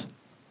fins.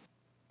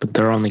 But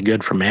they're only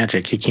good for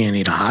magic. You can't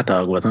eat a hot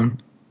dog with them.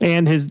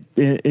 And his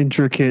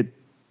intricate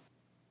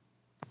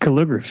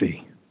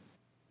calligraphy.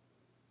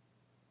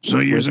 So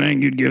you're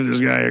saying you'd give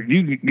this guy,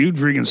 you'd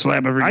freaking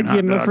slap a freaking I'd hot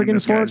give him a dog in freaking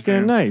this guy's fork and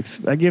a face.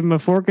 knife. I'd give him a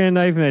fork and a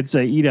knife, and I'd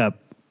say, eat up.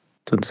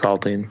 It's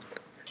insulting.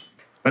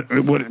 But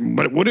would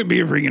it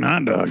be a freaking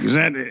hot dog? Is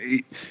that,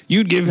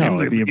 you'd give him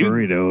No, it'd be a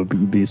burrito.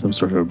 It'd be some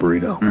sort of a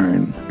burrito. All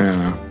right. I don't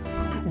know.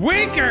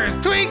 Winkers,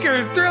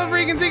 tweakers, thrill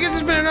freaking seekers. This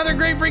has been another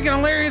great freaking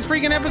hilarious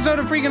freaking episode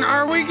of freaking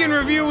Our Week in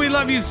Review. We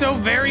love you so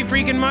very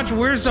freaking much.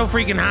 We're so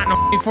freaking hot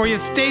and for you.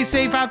 Stay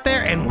safe out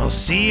there, and we'll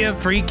see you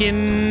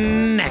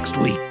freaking next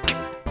week.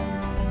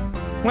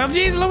 Well,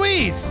 geez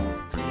Louise,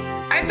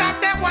 I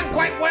thought that went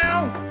quite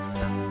well.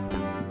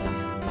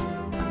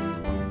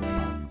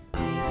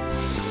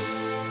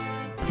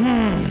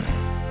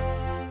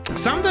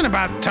 Something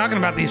about talking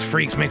about these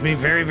freaks makes me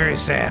very, very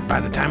sad by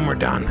the time we're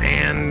done.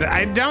 And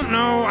I don't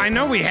know. I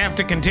know we have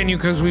to continue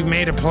because we've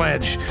made a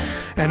pledge.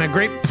 And a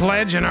great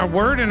pledge and our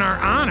word and our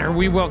honor.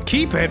 We will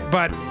keep it,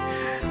 but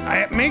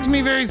it makes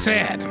me very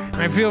sad.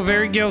 I feel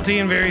very guilty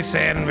and very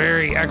sad and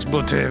very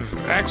exploitive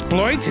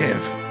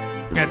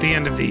at the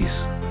end of these.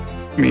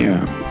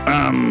 Yeah.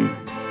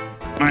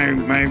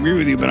 I agree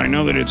with you, but I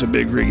know that it's a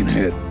big freaking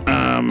hit.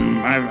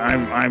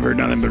 I've heard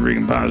nothing but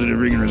freaking positive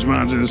freaking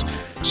responses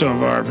so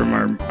far from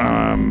our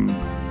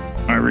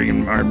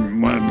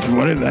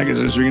what the heck is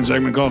this freaking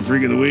segment called?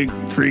 Freak of the Week,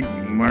 Freak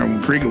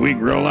of the Week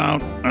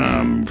rollout,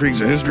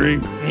 Freaks of History.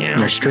 Yeah.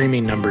 Their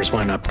streaming numbers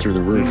went up through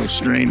the roof. Little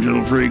strange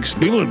little freaks.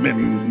 People have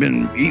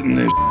been eating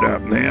this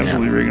up. They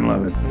absolutely freaking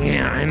love it.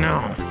 Yeah, I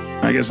know.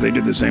 I guess they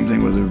did the same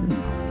thing with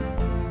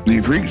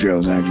the freak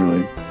shows,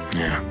 actually.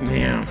 Yeah.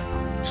 Yeah.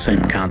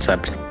 Same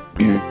concept.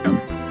 Yeah.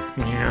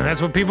 Yeah,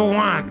 that's what people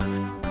want.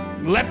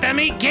 Let them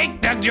eat cake,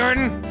 Doug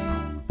Jordan.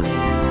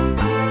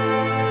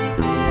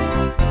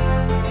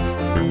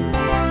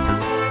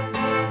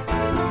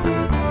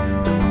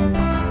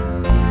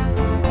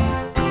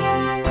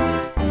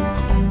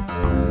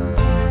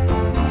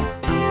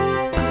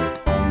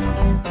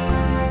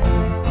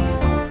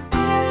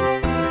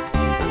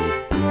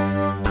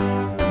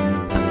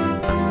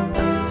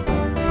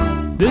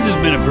 This has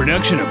been a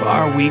production of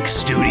Our Week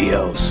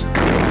Studios.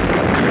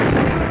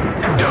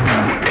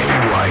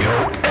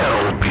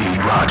 WAYO-LP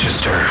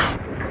Rochester.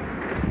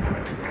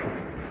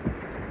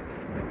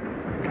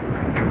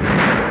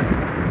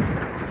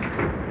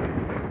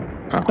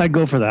 I'd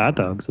go for the hot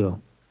dogs, though.